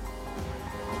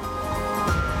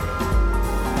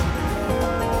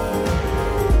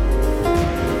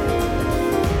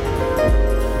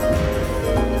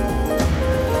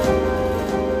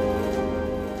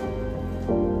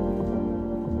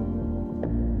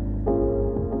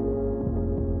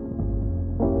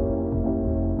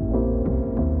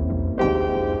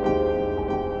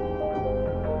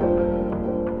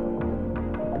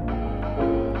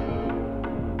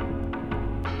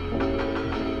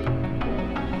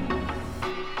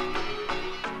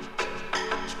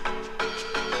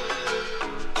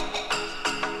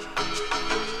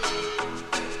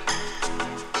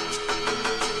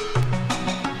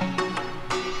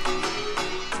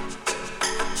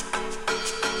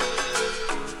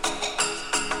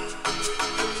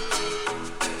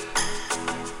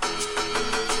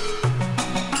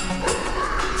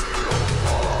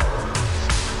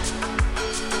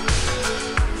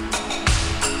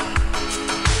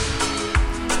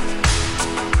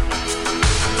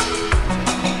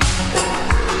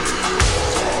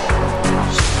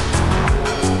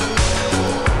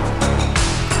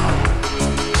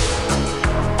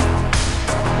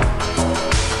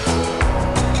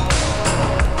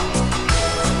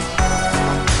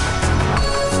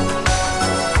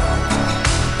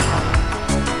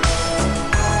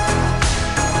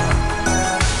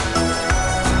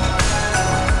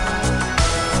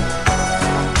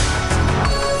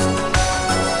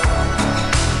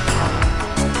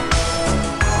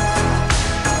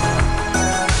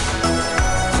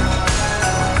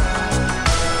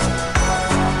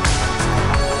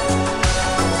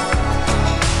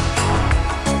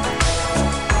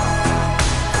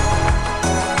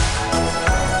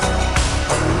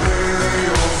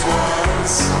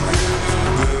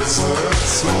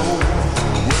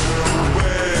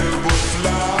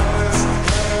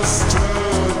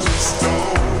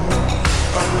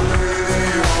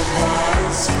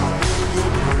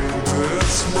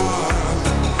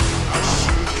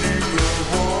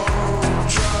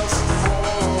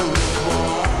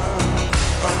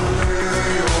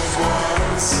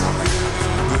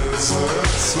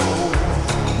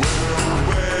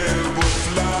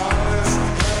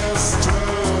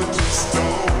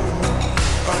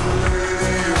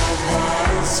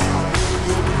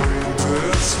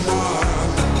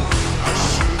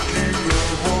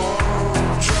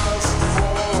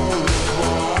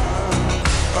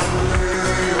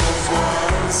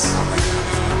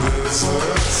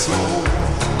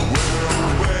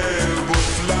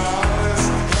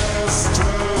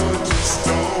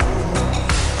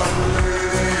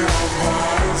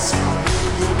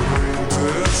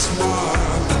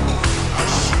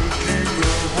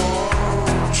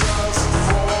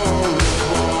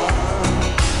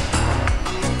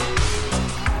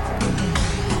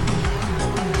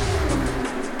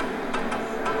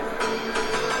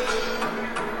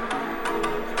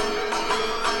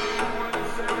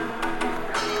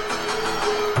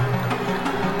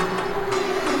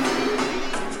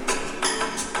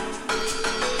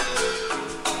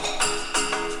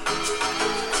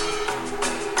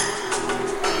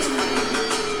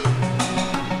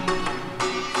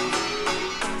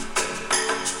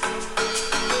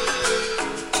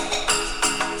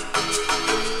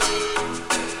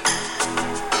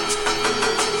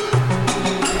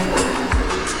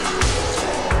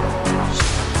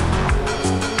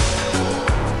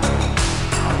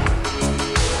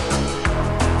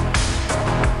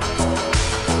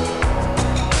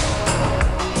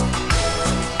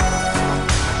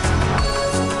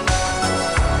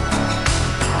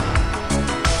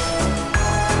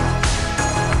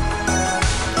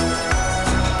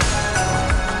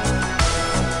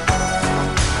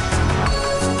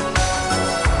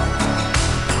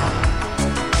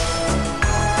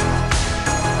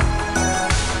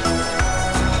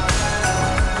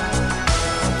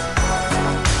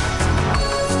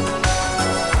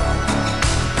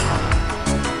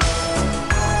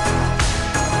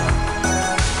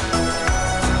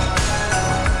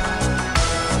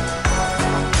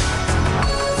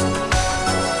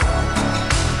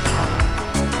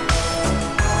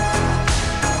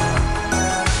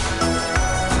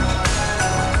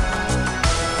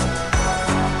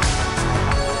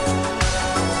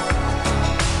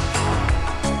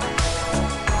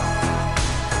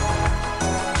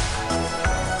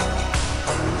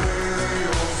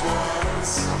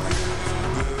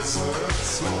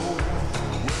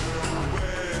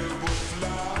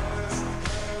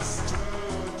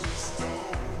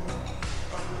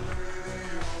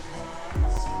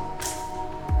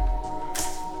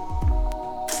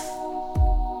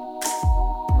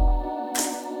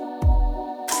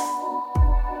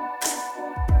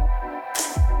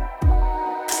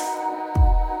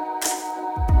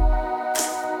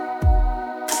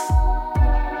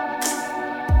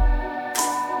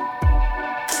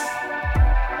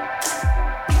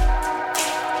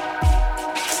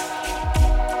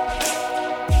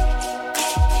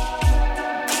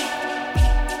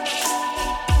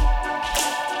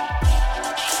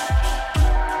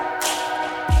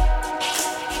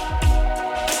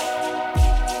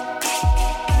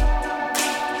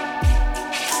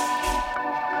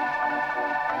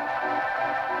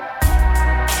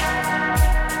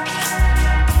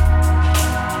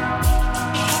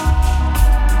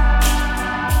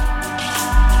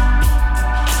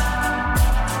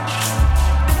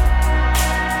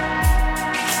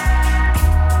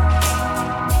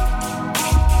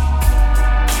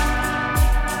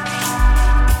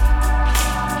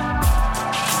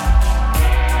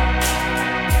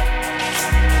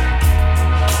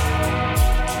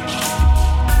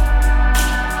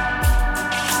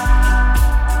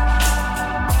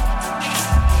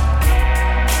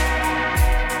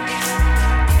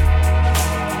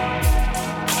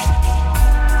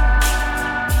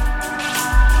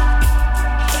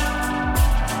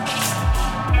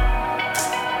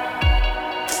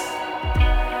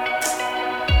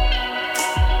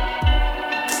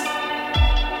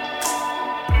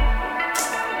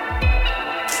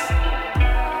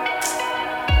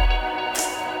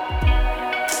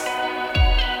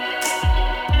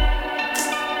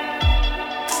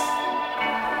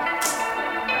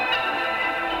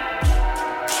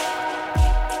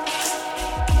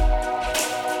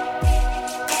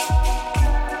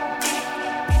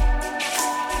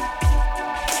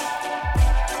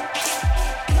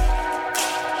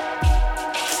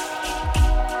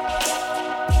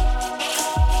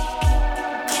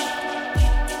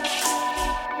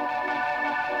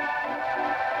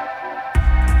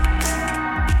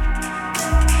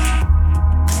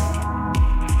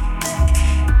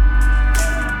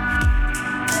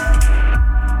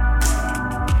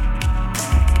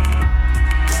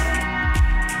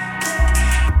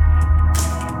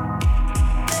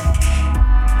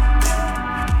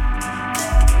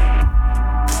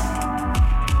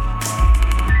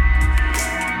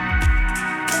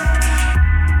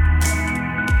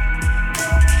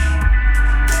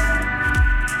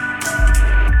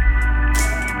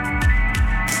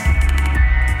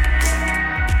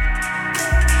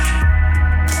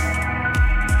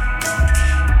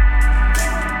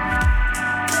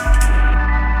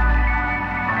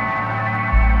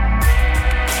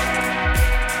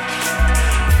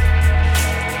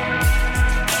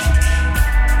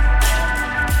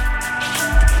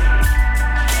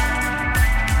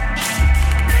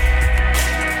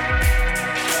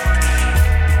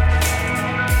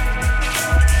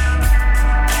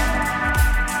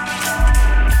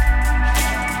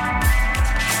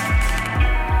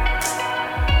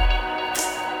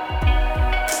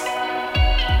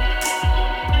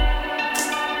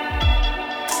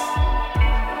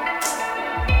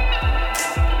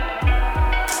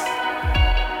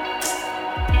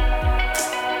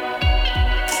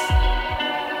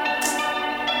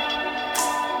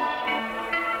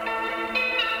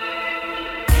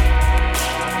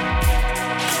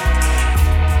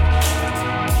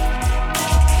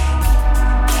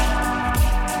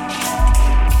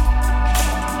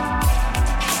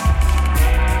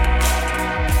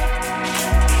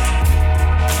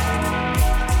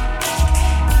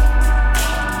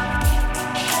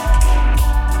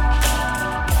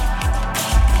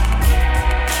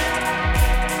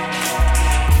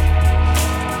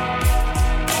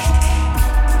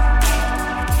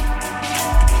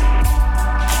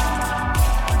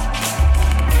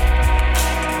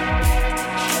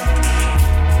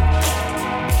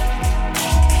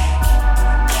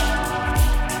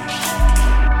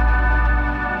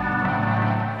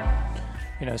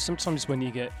 sometimes when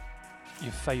you get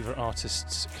your favourite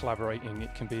artists collaborating,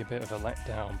 it can be a bit of a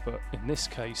letdown, but in this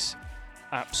case,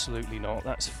 absolutely not.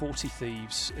 That's 40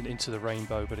 Thieves and Into the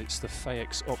Rainbow, but it's the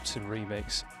Fayex Optin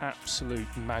remix. Absolute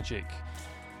magic.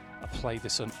 I played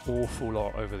this an awful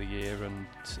lot over the year and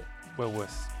well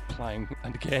worth playing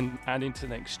and again and into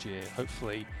next year.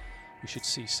 Hopefully we should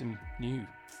see some new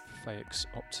Fayex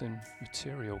Optin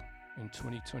material in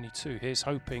 2022. Here's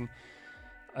hoping.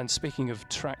 And speaking of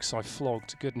tracks I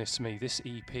flogged, goodness me, this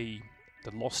EP,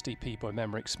 the Lost EP by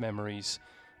Memeric's Memories,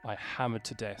 I hammered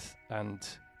to death, and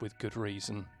with good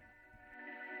reason.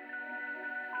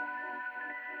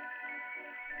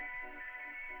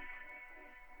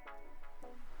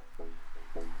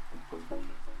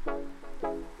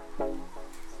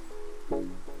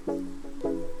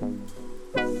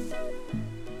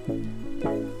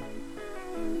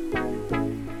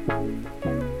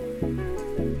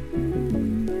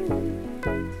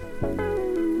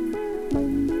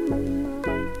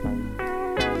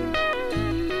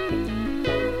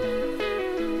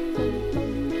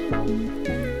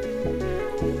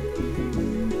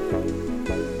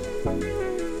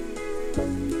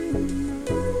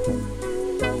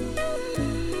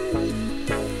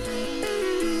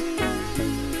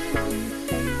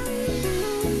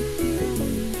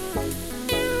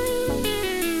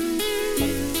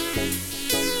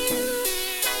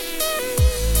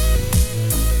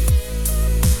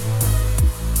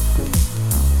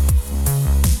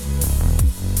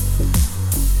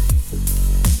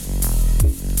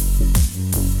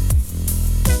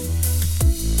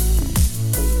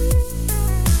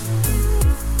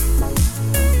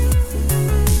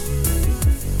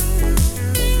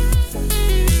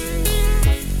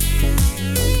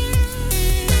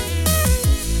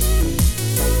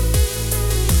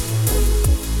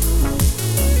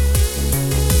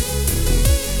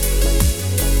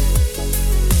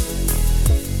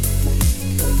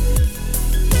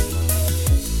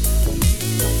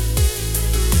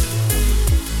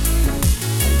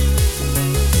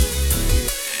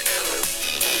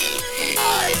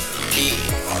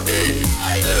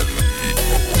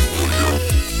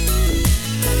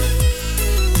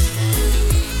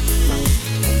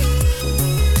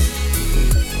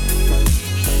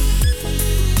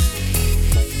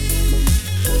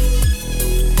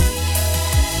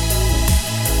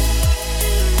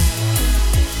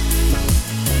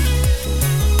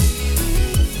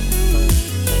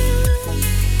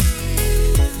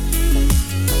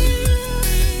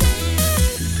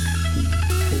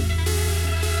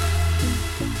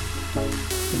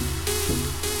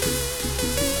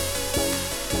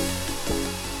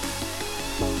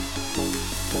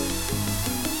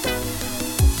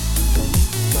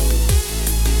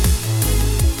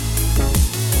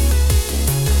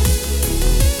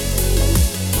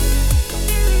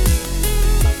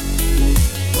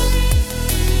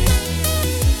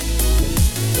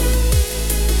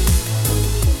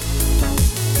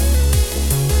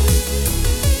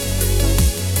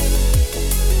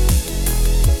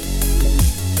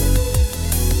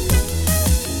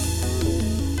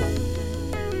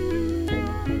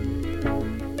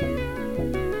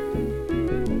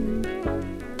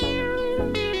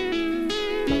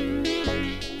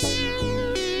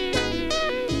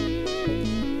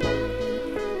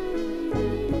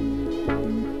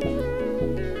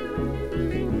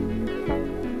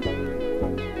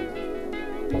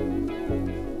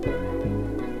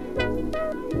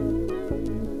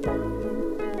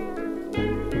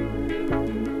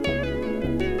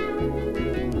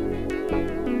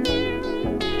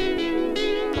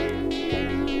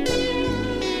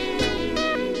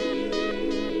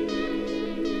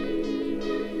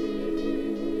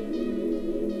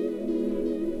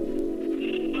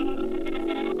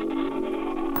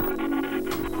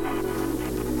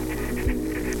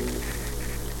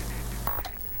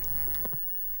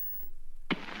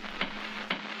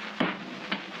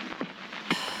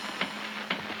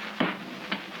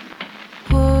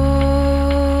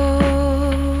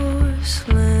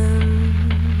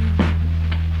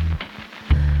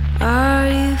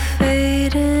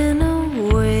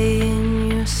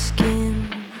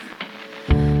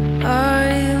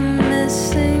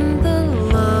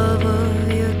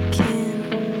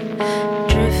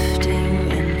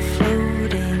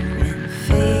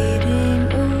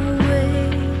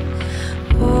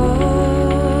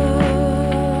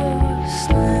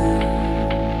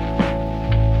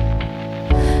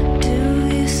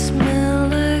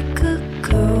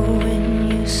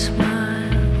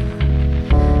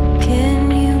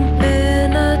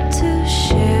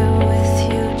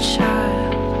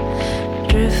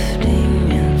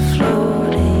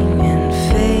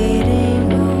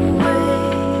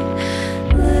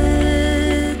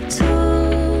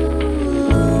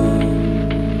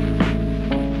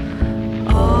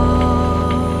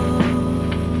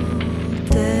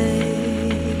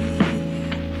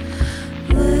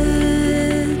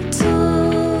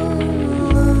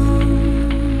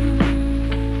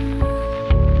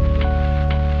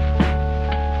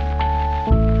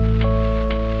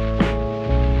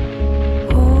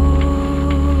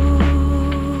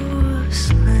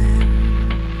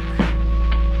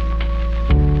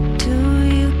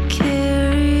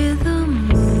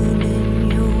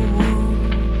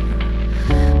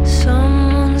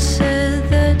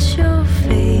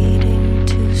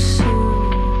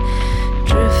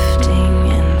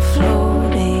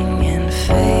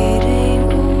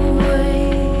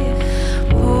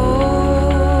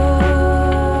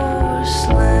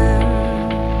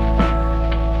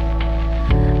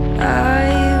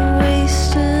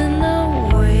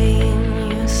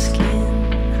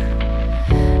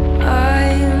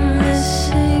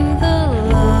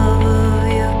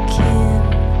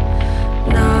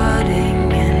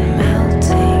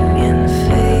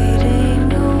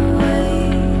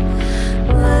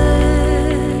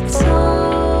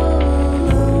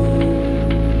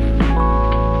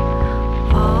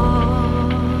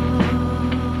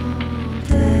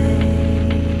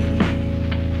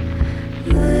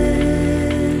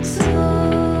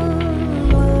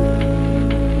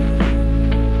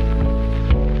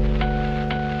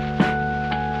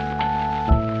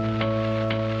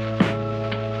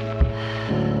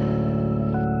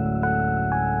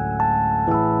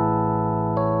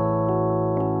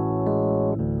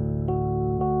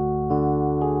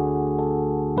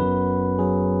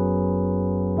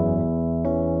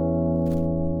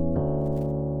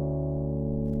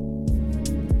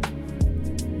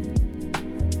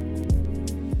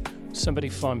 Somebody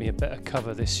find me a better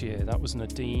cover this year. That was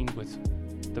Nadine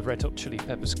with the Red Hot Chili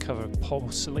Peppers cover of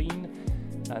Porcelain.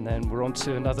 And then we're on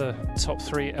to another top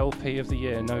 3 LP of the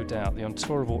year, no doubt. The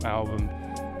Untourable album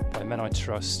by Men I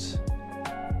Trust.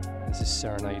 This is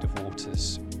Serenade of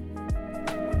Waters.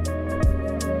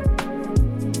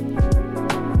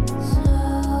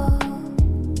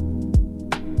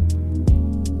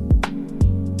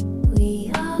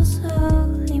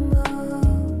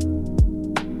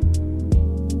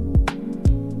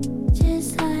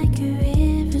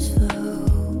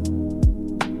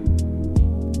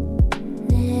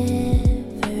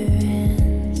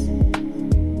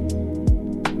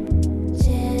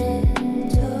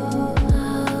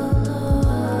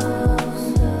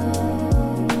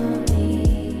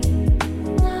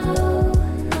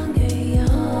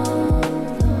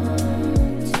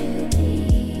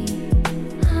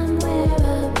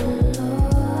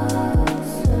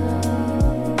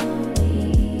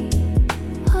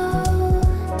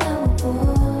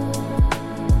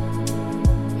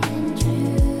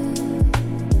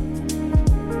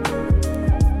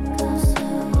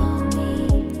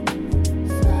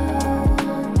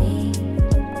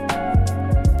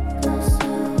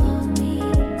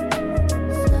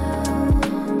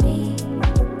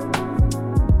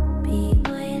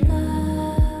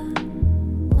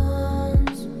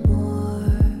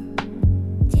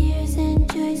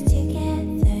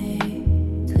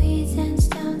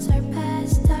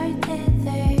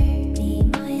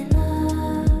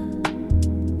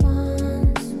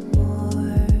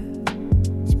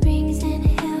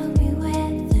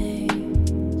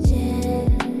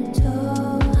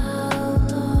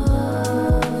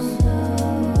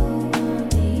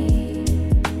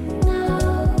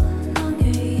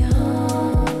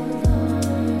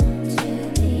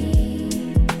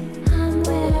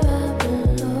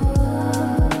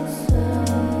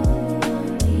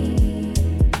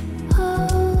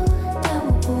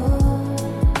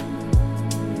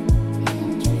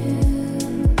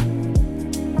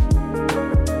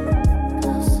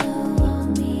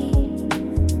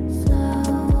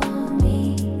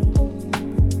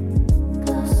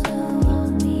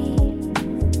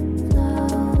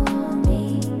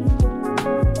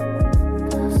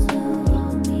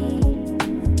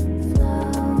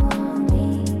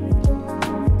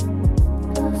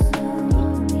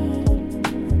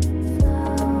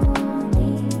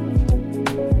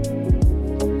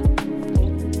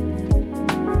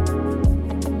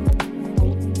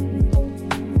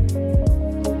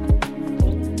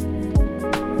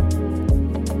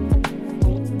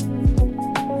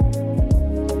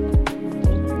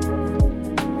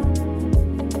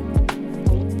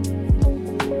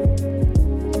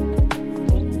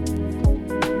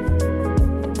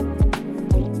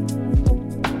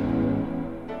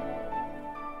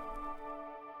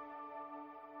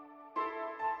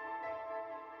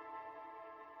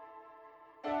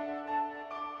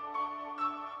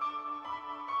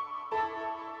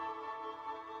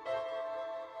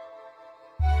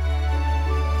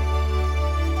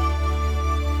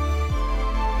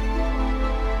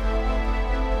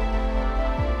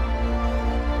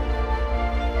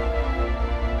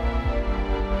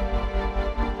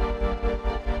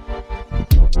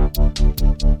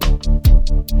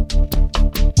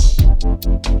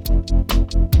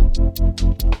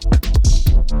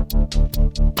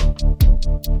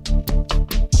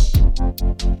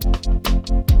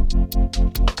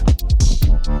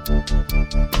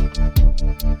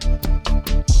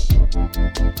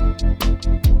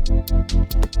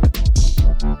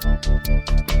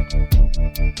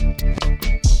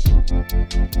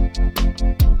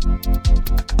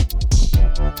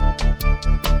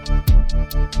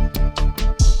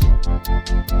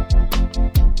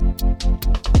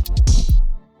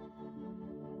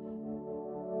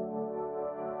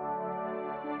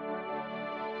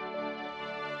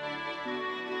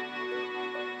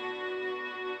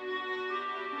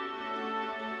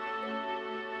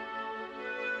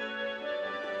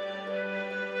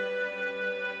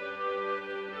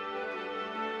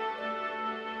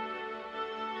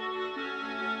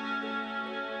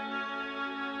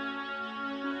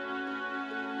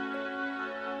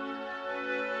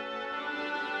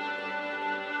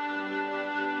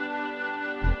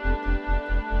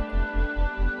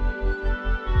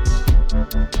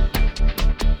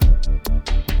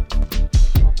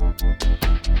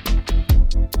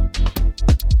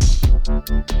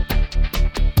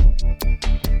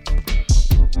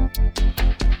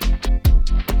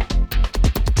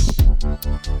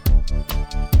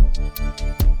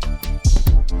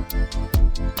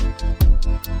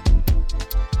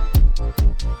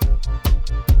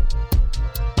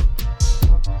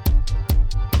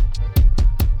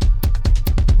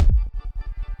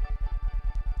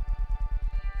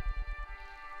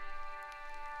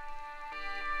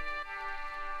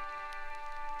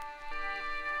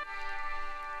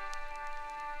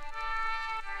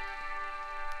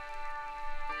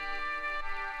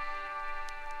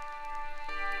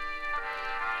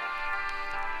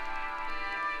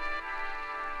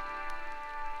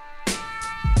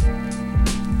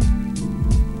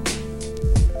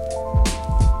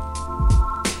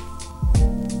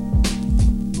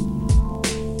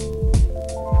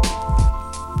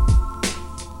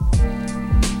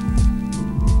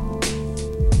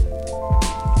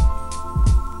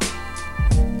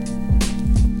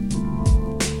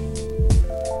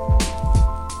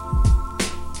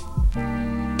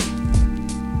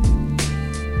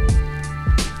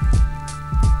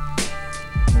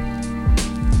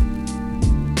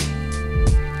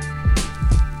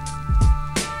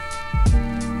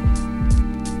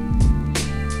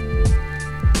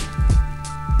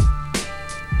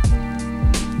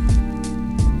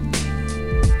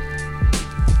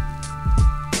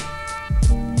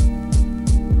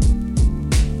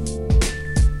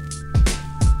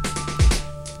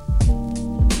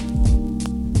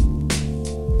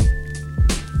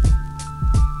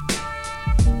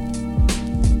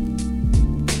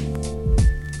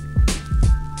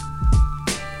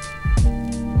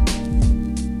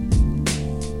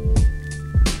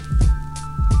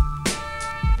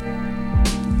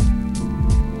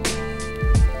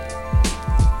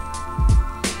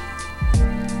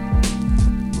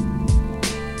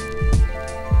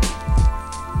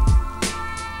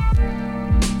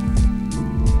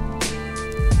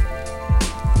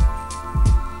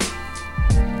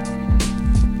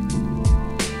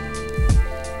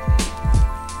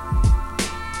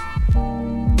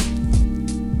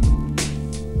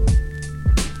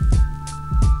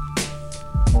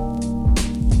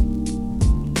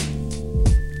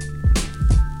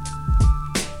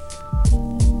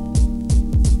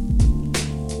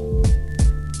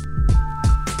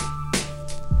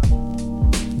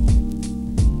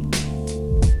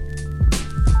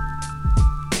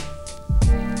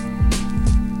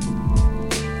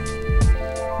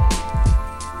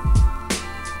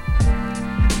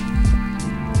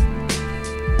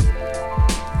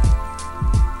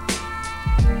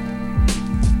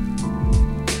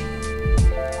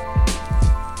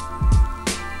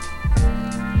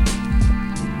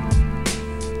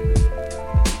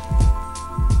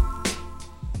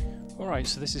 Right,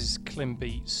 so this is Klim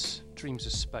Beats, Dreams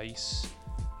of Space.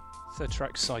 Third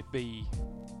track, side B.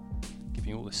 Giving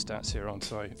you all the stats here,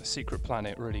 aren't I? A Secret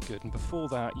Planet, really good. And before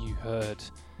that, you heard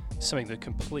something that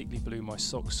completely blew my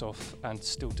socks off and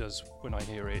still does when I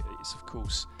hear it. It's, of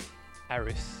course,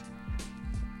 Aerith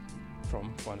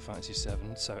from Final Fantasy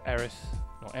VII. So Aerith,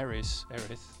 not Eris,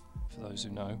 Aerith, for those who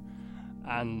know.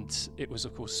 And it was,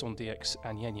 of course, Son DX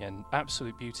and Yen Yen.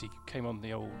 Absolute beauty. Came on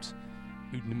the old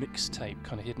mixtape,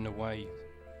 kind of hidden away.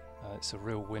 It's a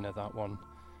real winner, that one.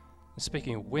 And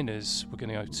speaking of winners, we're going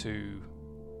to go to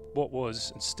what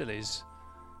was and still is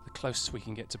the closest we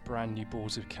can get to brand new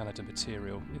Balls of Canada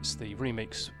material. It's the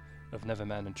remix of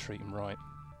Neverman and Treat 'Em Right.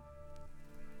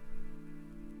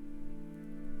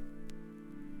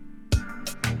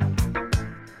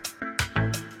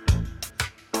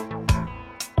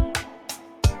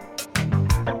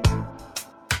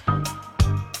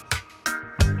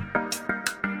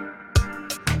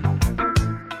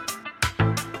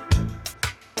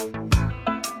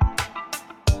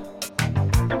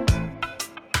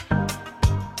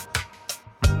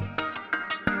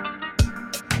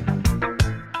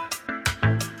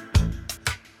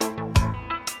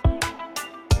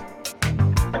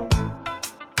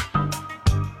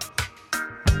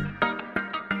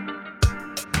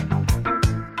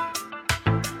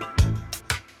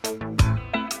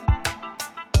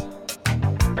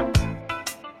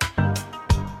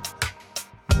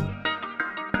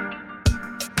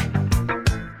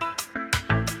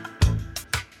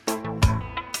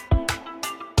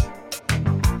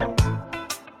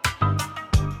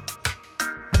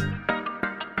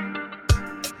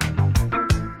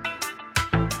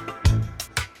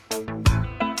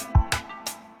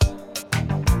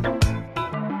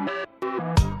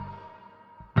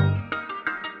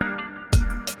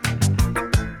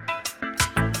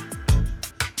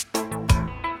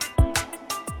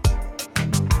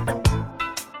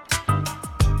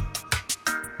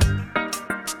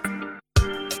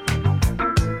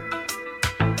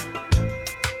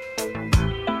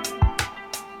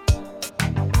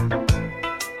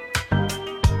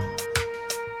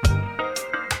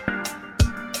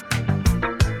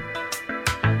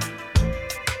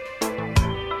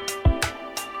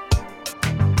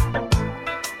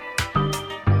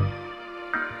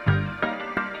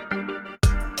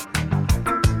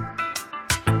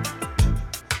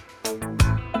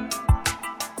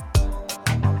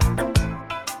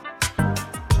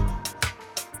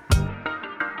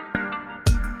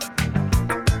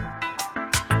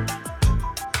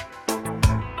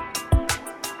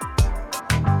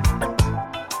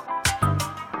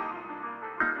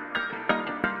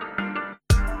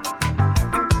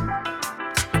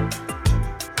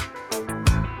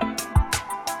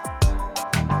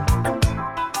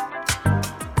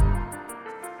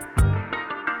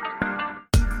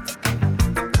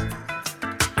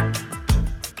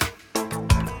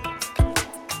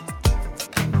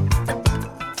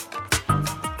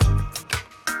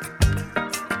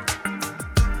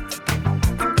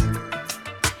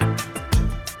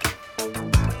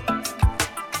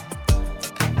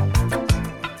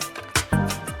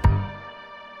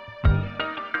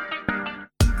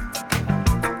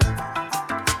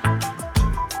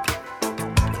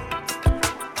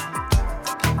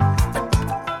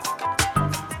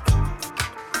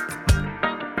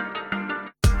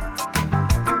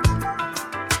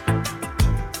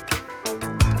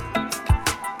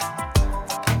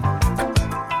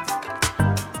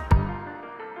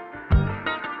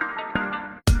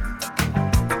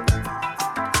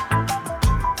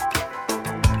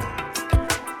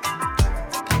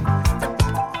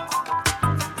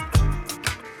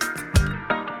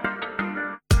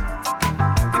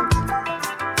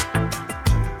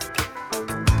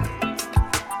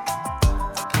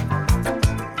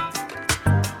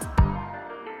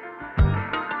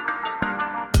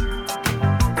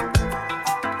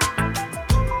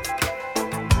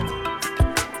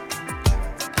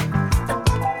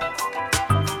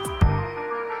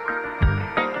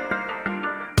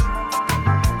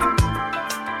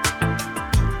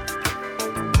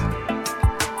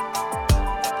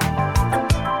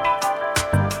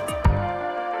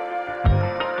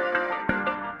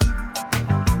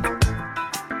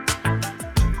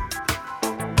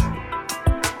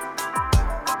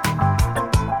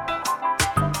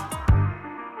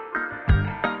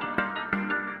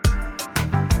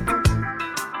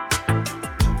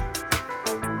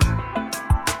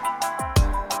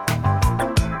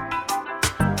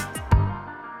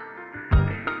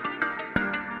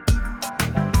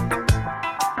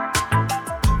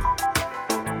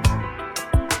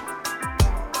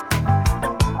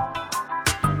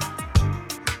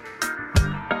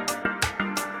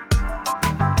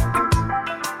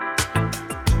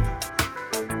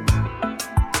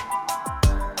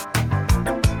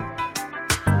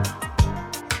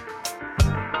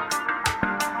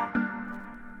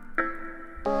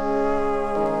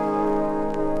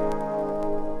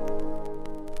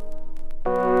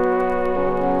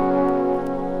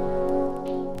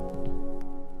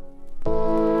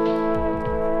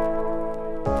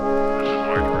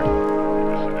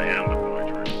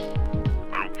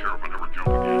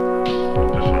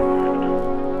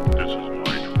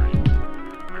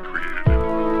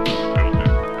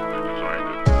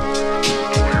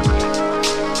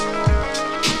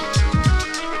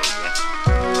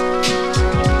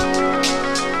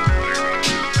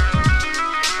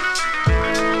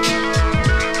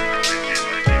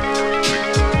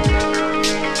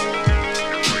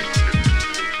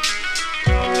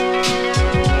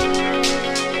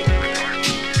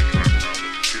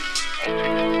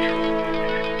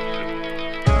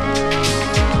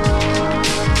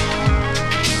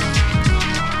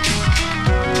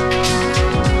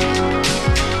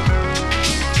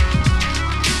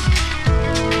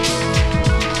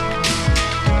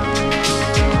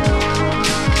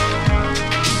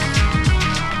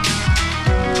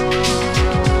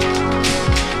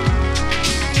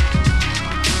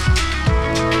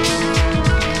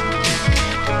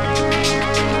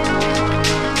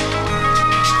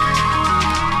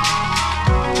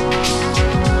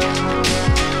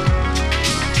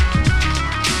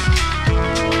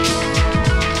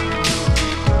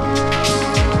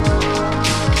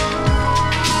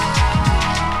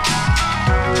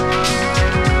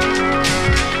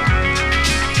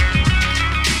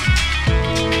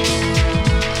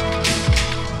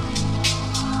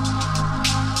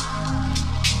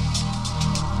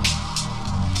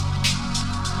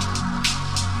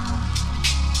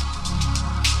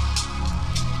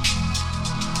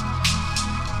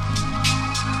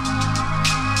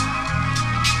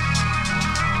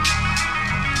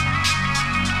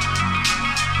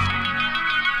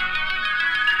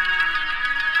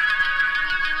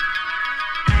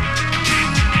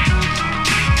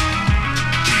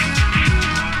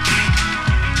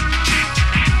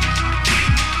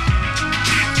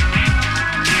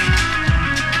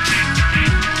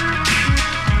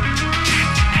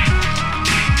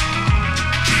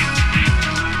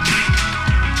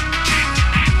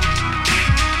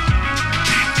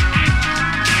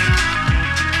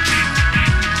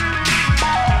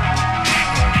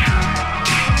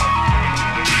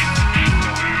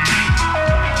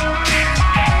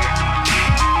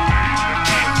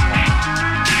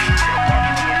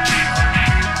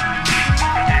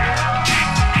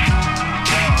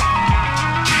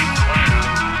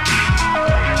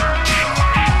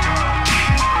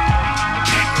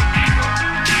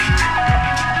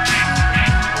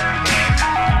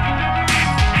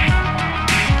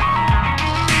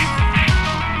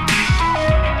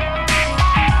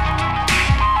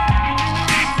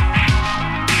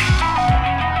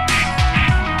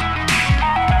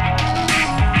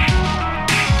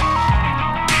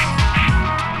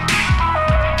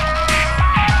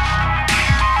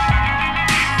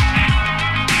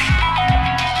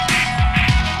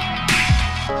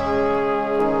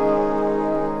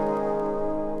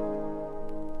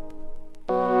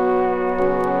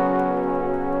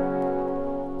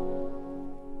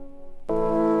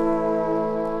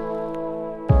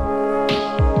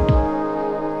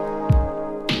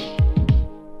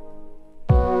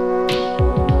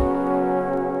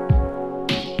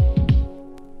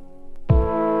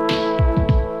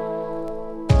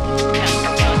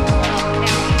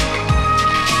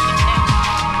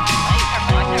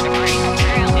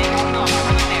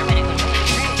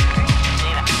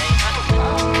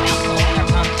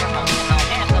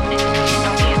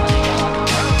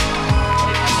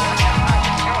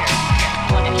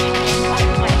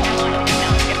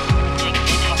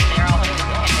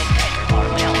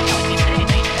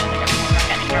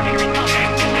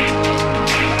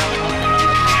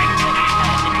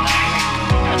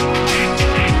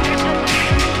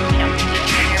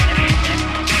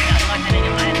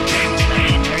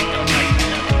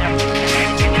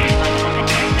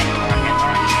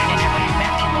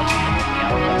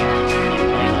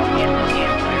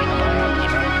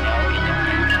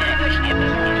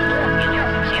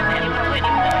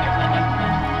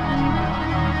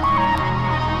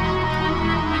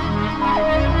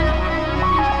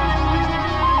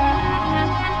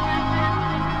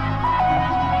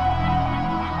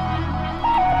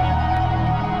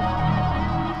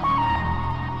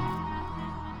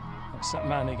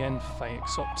 man again,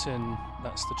 Fayex Optin.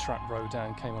 That's the track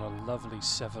Rodan, came on a lovely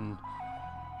 7.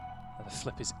 The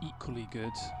flip is equally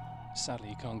good. Sadly,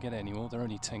 you can't get it anymore. There are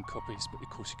only 10 copies, but of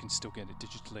course you can still get it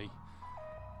digitally.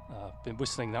 Been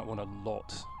whistling that one a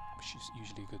lot, which is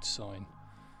usually a good sign.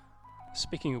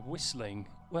 Speaking of whistling,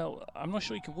 well, I'm not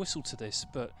sure you can whistle to this,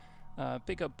 but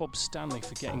big up Bob Stanley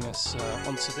for getting us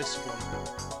onto this one.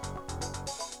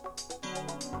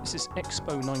 This is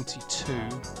Expo 92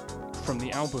 from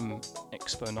the album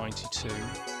Expo 92.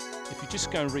 If you just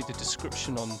go and read the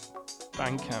description on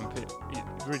Bandcamp, it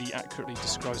really accurately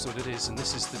describes what it is, and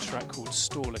this is the track called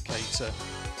Store Locator,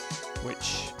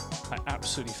 which I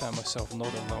absolutely found myself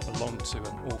nodding along to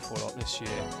an awful lot this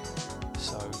year,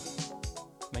 so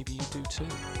maybe you do too.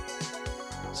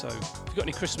 So if you've got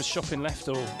any Christmas shopping left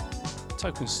or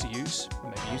tokens to use,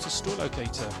 maybe use a Store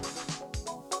Locator.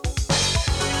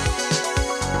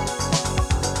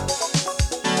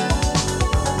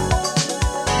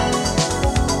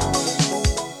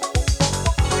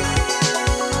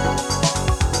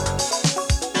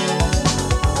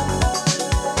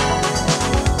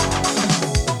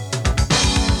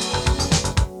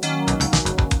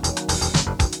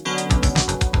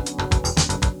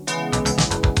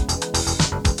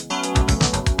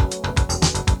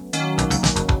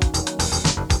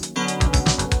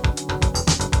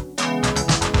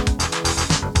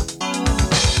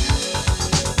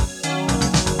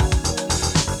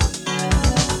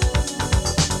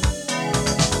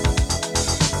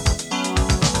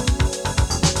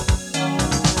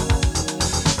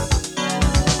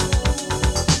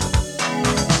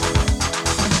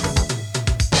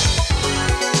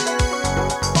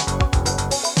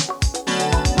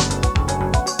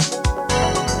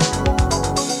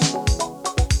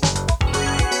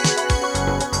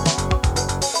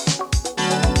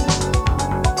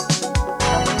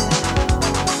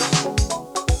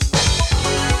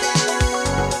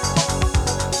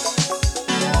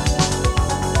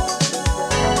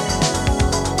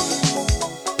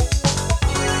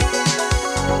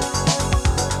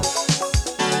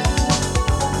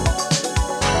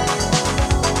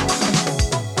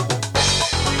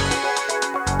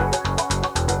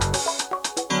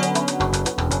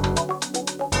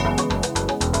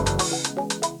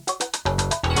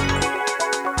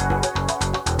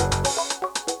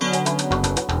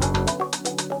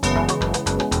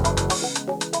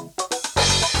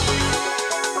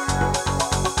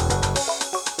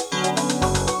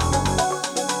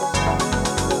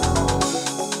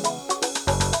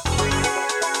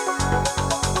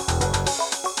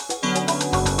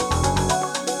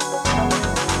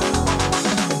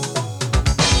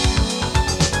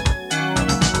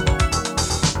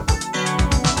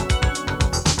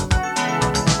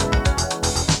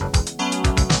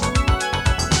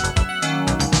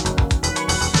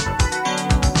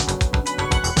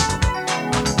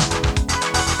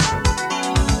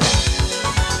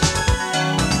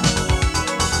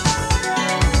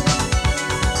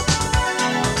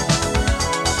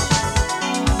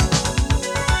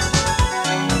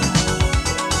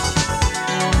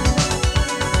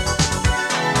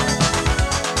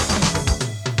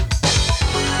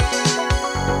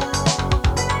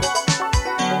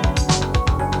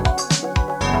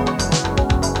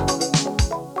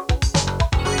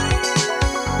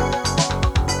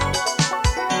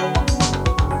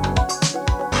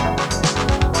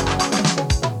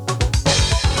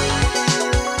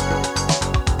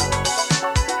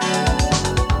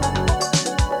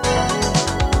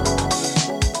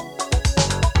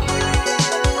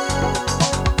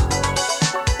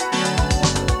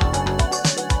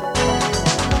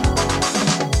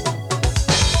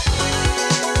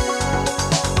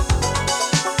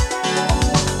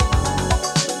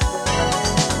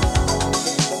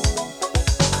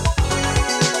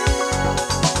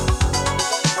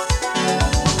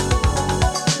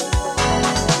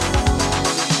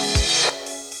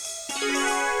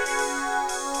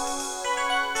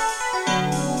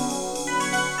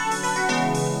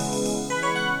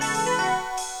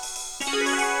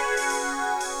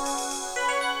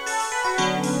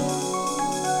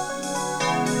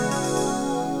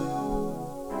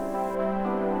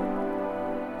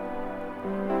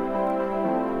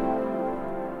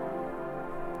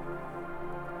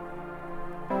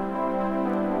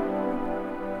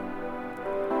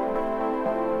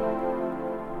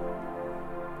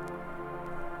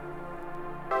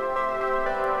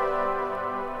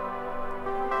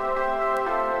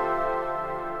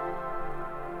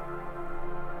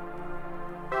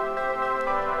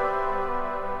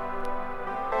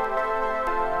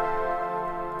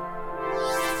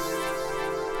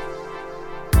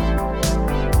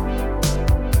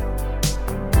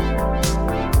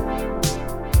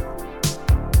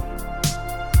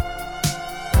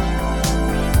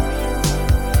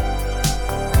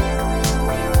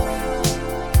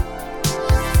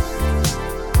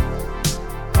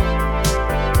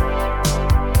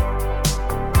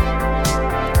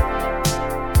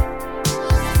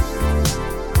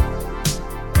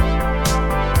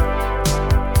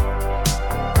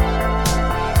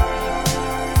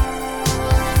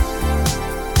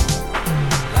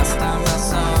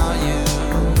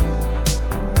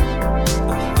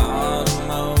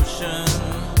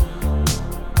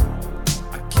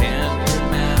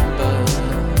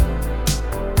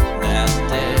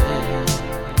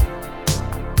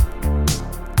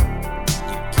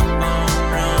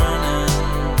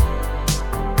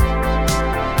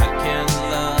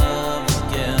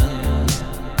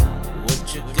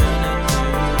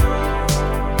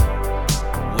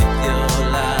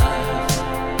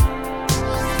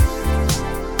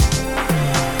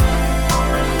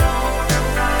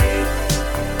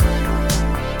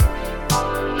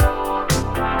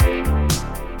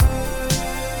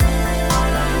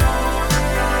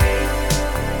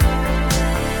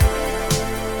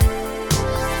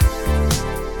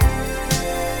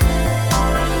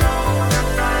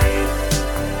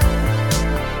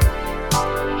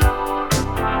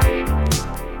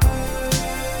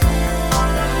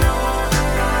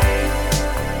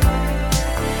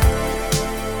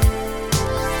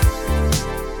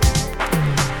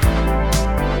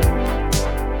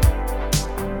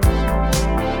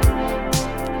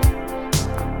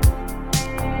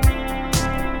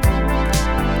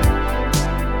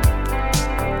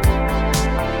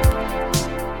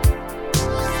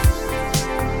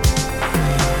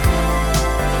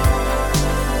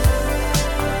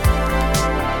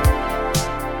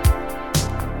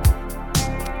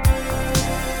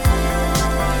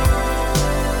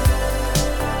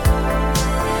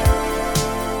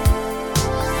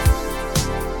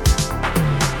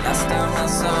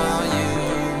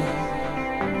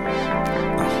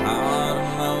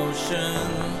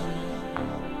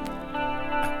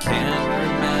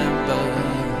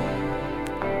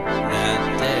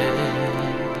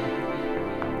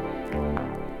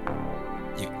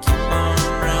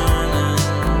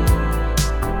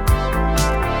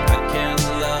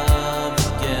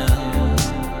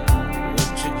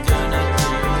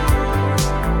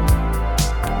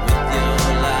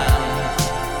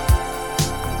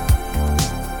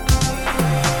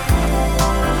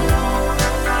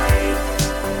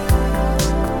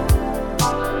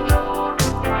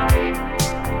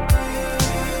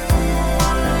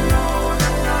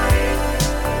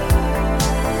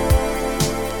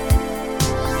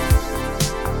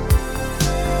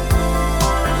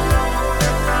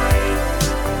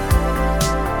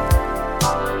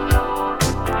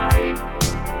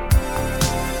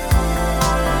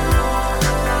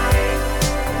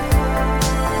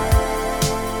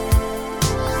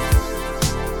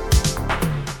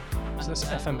 that's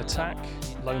FM Attack,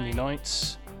 Lonely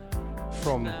Nights,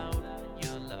 from,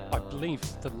 I believe,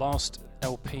 the last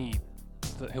LP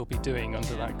that he'll be doing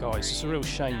under that guise. It's a real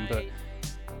shame, but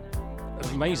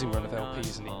an amazing run of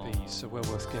LPs and EPs, so well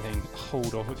worth getting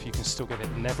hold of if you can still get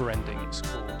it. Never Ending, it's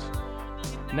called.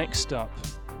 Next up,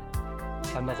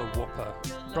 another whopper.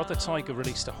 Brother Tiger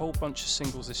released a whole bunch of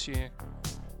singles this year.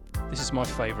 This is my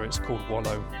favourite, it's called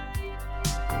Wallow.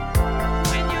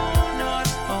 When you're not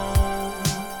home.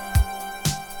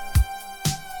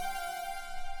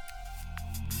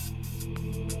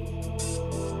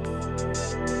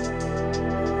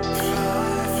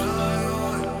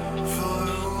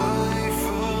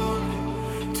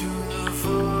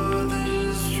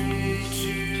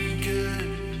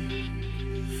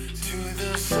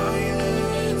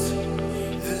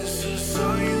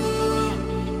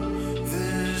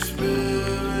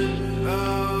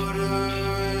 Out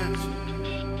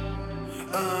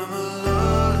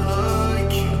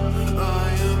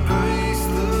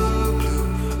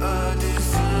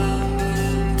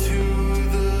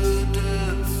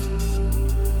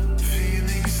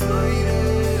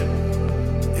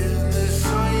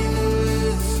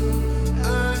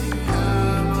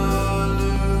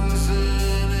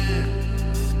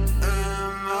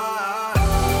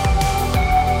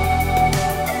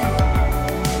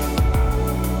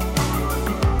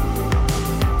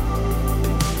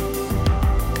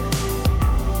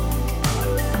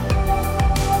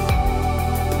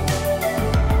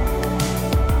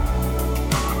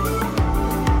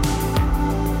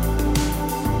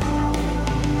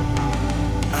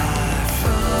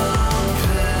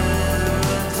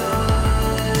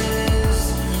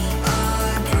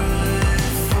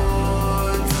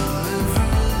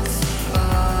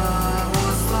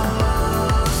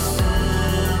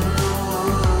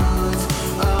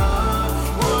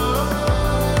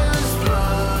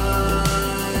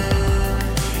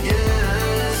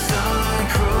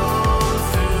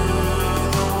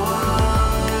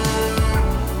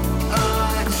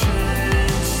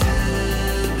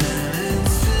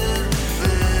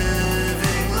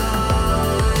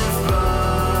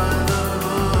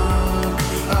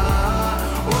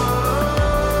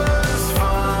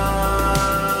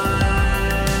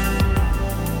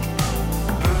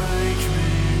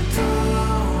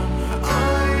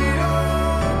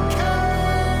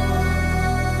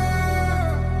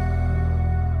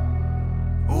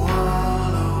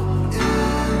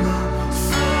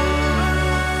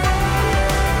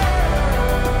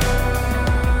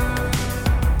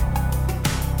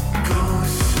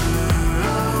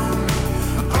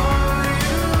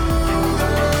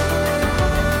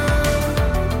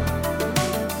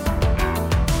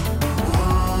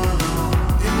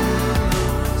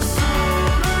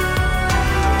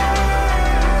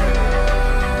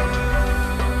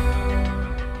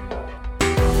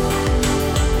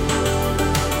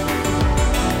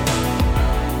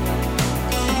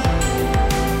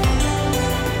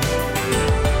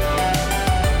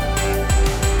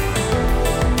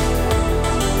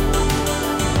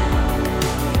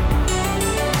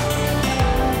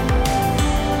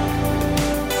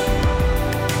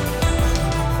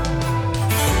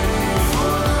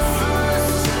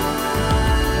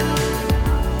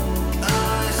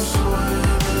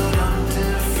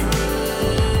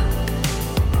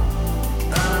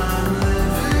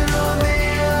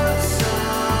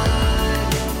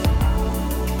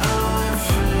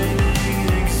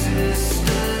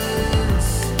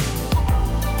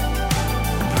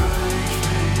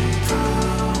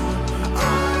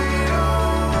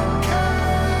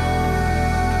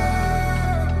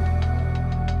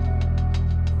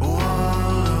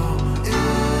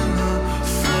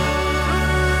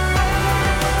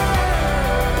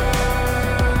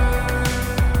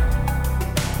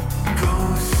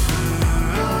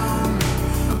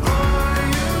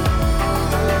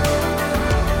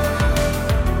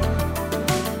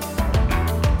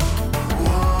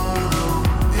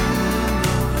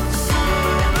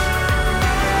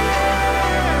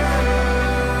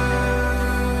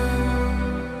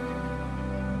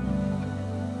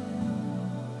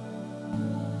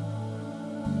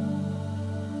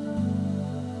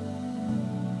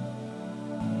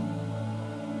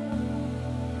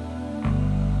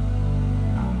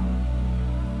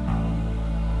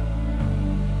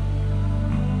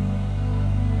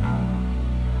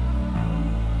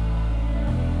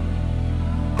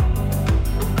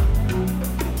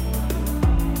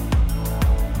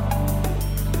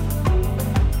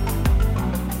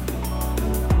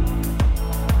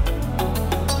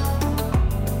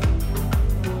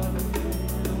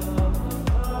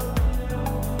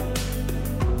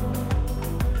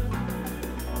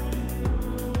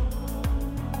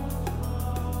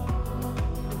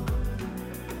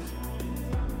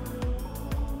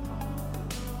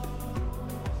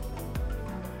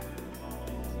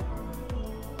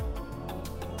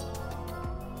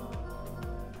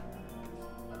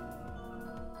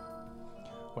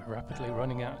We're rapidly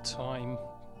running out of time.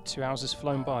 2 hours has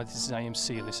flown by. This is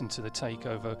AMC. Listen to the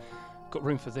Takeover. Got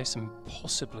room for this and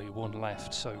possibly one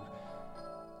left. So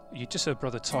you just heard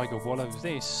Brother Tiger Wallow.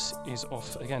 This is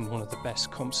off again one of the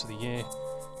best comps of the year.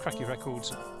 Cracky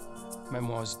Records,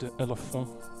 Memoirs de Elephant.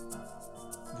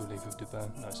 Voulez-vous de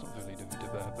bain? No, it's not Voulez-vous de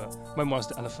bain, but Memoirs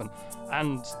de Elephant.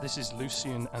 And this is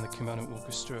Lucien and the Kimono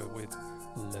Orchestra with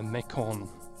Le Mekon.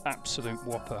 Absolute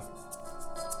whopper.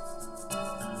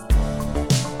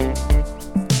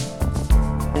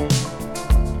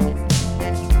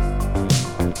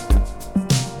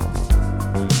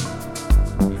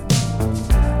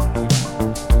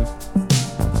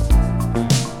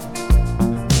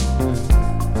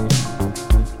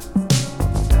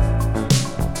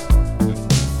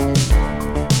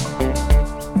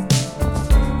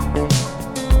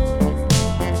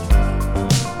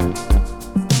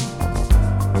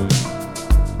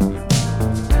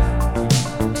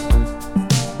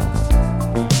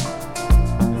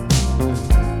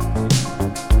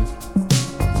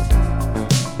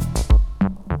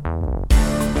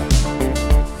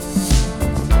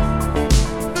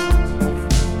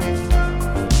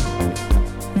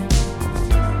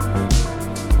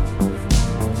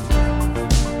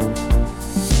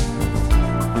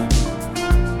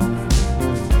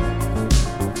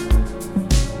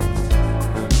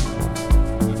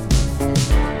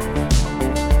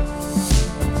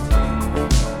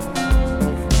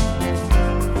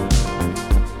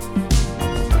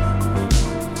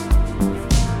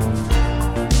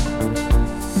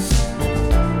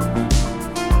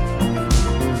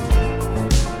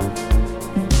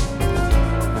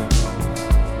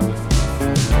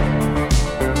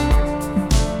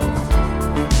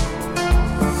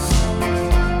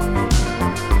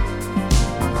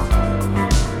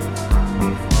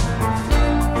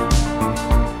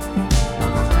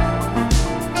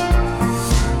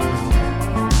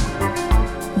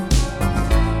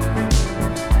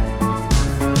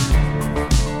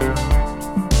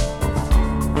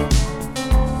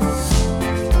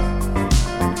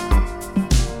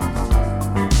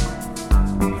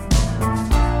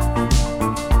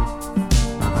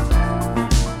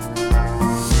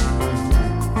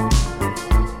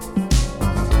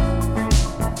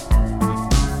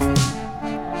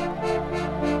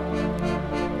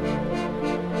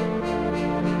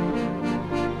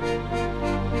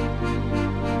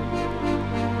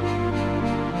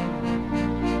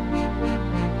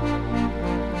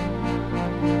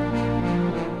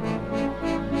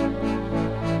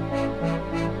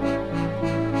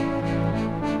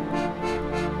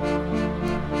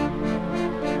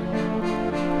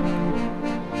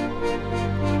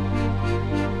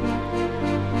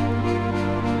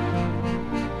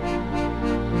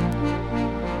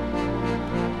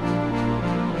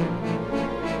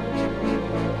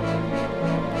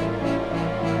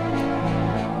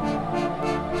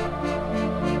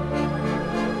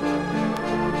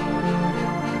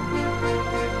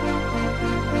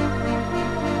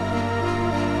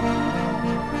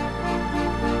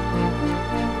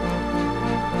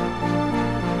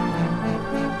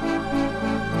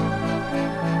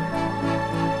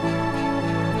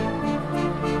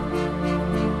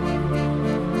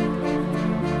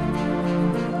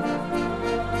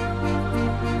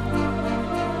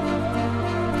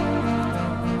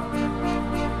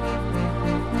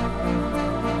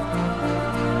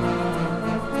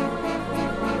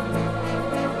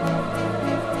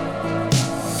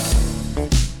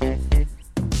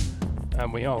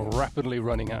 We are rapidly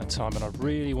running out of time and I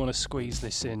really want to squeeze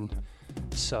this in,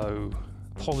 so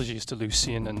apologies to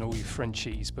Lucien and all you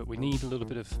Frenchies, but we need a little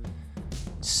bit of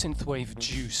synthwave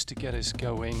juice to get us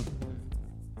going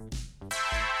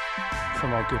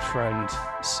from our good friend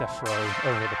Sephro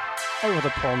over the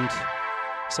pond.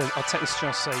 So I'll take this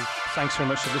chance to say thanks very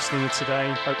much for listening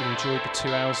today. Hope you enjoyed the 2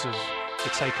 hours of the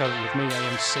Takeover with me,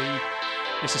 AMC.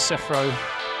 This is Sephro,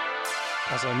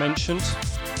 as I mentioned,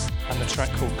 and the track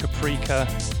called Caprica.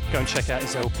 Go and check out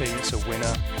his LP, it's a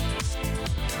winner.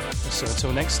 So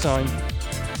until next time.